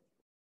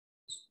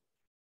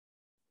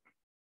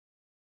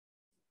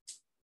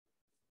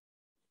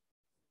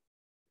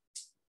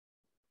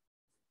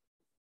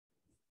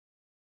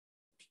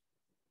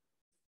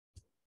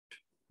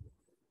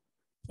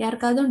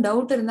 யாருக்காவது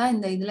டவுட் இருந்தா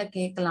இந்த இதுல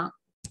கேட்கலாம்.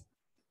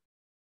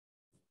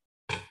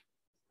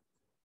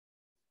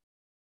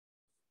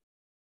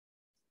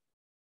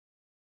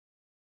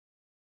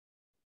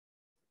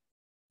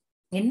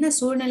 என்ன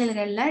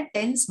சூழ்நிலைகள்ல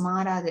டென்ஸ்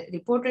மாறாது,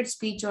 ரிப்போர்ட்டட்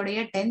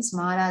ஸ்பீச்சோடைய டென்ஸ்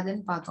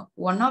மாறாதுன்னு பார்த்தோம்.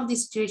 One of the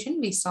situation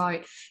we saw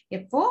it.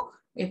 எப்போ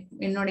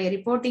என்னுடைய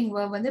ரிப்போர்ட்டிங்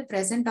வேர்ப் வந்து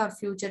பிரசன்ட் ஆர்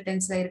ஃபியூச்சர்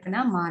டென்ஸ்ல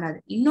இருக்குன்னா மாறாது.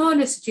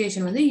 இன்னொரு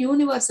சிச்சுவேஷன் வந்து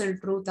யூனிவர்சல்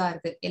ட்ரூத்தா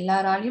இருக்கு,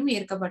 எல்லாராலையும்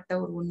ஏற்கப்பட்ட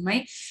ஒரு உண்மை,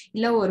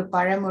 இல்ல ஒரு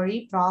பழமொழி,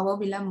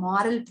 ப்ராவர்ப், இல்ல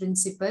மாரல்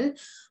பிரின்சிபல்,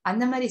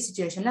 அந்த மாதிரி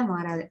சிச்சுவேஷன்ல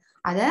மாறாது.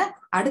 அத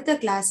அடுத்த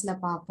கிளாஸ்ல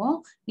பார்ப்போம்.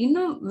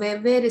 இன்னும்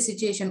வெவ்வேறு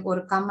சிச்சுவேஷன்,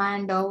 ஒரு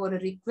கமாண்டோ, ஒரு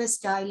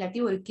ரிக்வெஸ்டா, இல்லாட்டி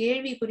ஒரு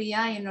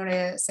கேள்விக்குறியா என்னோட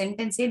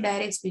சென்டென்ஸே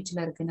டைரக்ட் ஸ்பீச்ல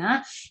இருக்குன்னா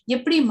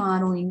எப்படி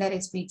மாறும்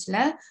இன்டைரக்ட் ஸ்பீச்ல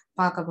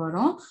பார்க்க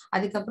போறோம்.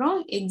 அதுக்கப்புறம்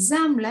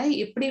எக்ஸாம்ல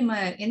எப்படி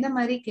எந்த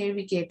மாதிரி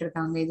கேள்வி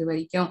கேட்டிருக்காங்க இது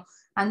வரைக்கும்,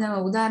 அந்த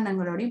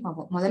உதாரணங்களோடையும்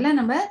பார்ப்போம். முதல்ல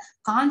நம்ம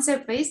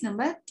கான்செப்ட் வைஸ்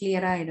நம்ம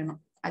கிளியரா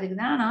ஆயிடணும்,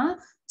 அதுக்குதான் நான்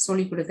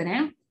சொல்லி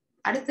கொடுக்குறேன்.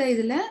 அடுத்த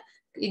இதுல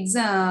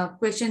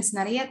கொஸ்டின்ஸ்,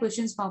 நிறைய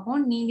கொஸ்டின்ஸ்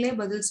பார்ப்போம், நீங்களே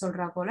பதில்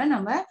சொல்றா போல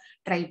நம்ம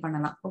ட்ரை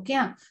பண்ணலாம். ஓகே,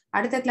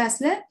 அடுத்த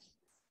கிளாஸ்ல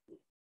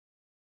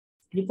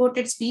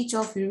reported speech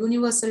of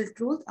universal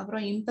truth,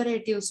 அப்புறம்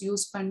இம்பரேட்டிவ்ஸ்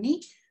யூஸ் பண்ணி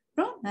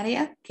அப்புறம் நிறைய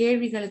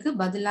கேள்விகளுக்கு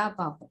பதிலா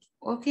பார்ப்போம்.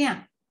 ஓகே,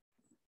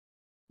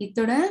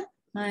 இத்தோட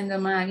நான் இந்த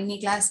இன்னி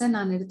கிளாஸை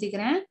நான்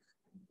நிறுத்திக்கிறேன்.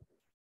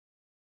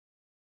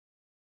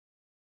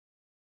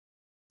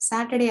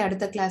 சாட்டர்டே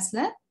அடுத்த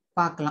கிளாஸ்ல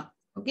பார்க்கலாம்.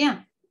 ஓகே,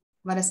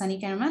 வர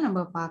சனிக்கிழமை நம்ம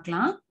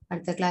பார்க்கலாம்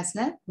அடுத்த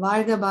கிளாஸ்ல.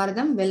 வாழ்க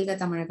பாரதம், வெல்க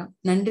தமிழகம்.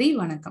 நன்றி,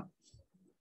 வணக்கம்.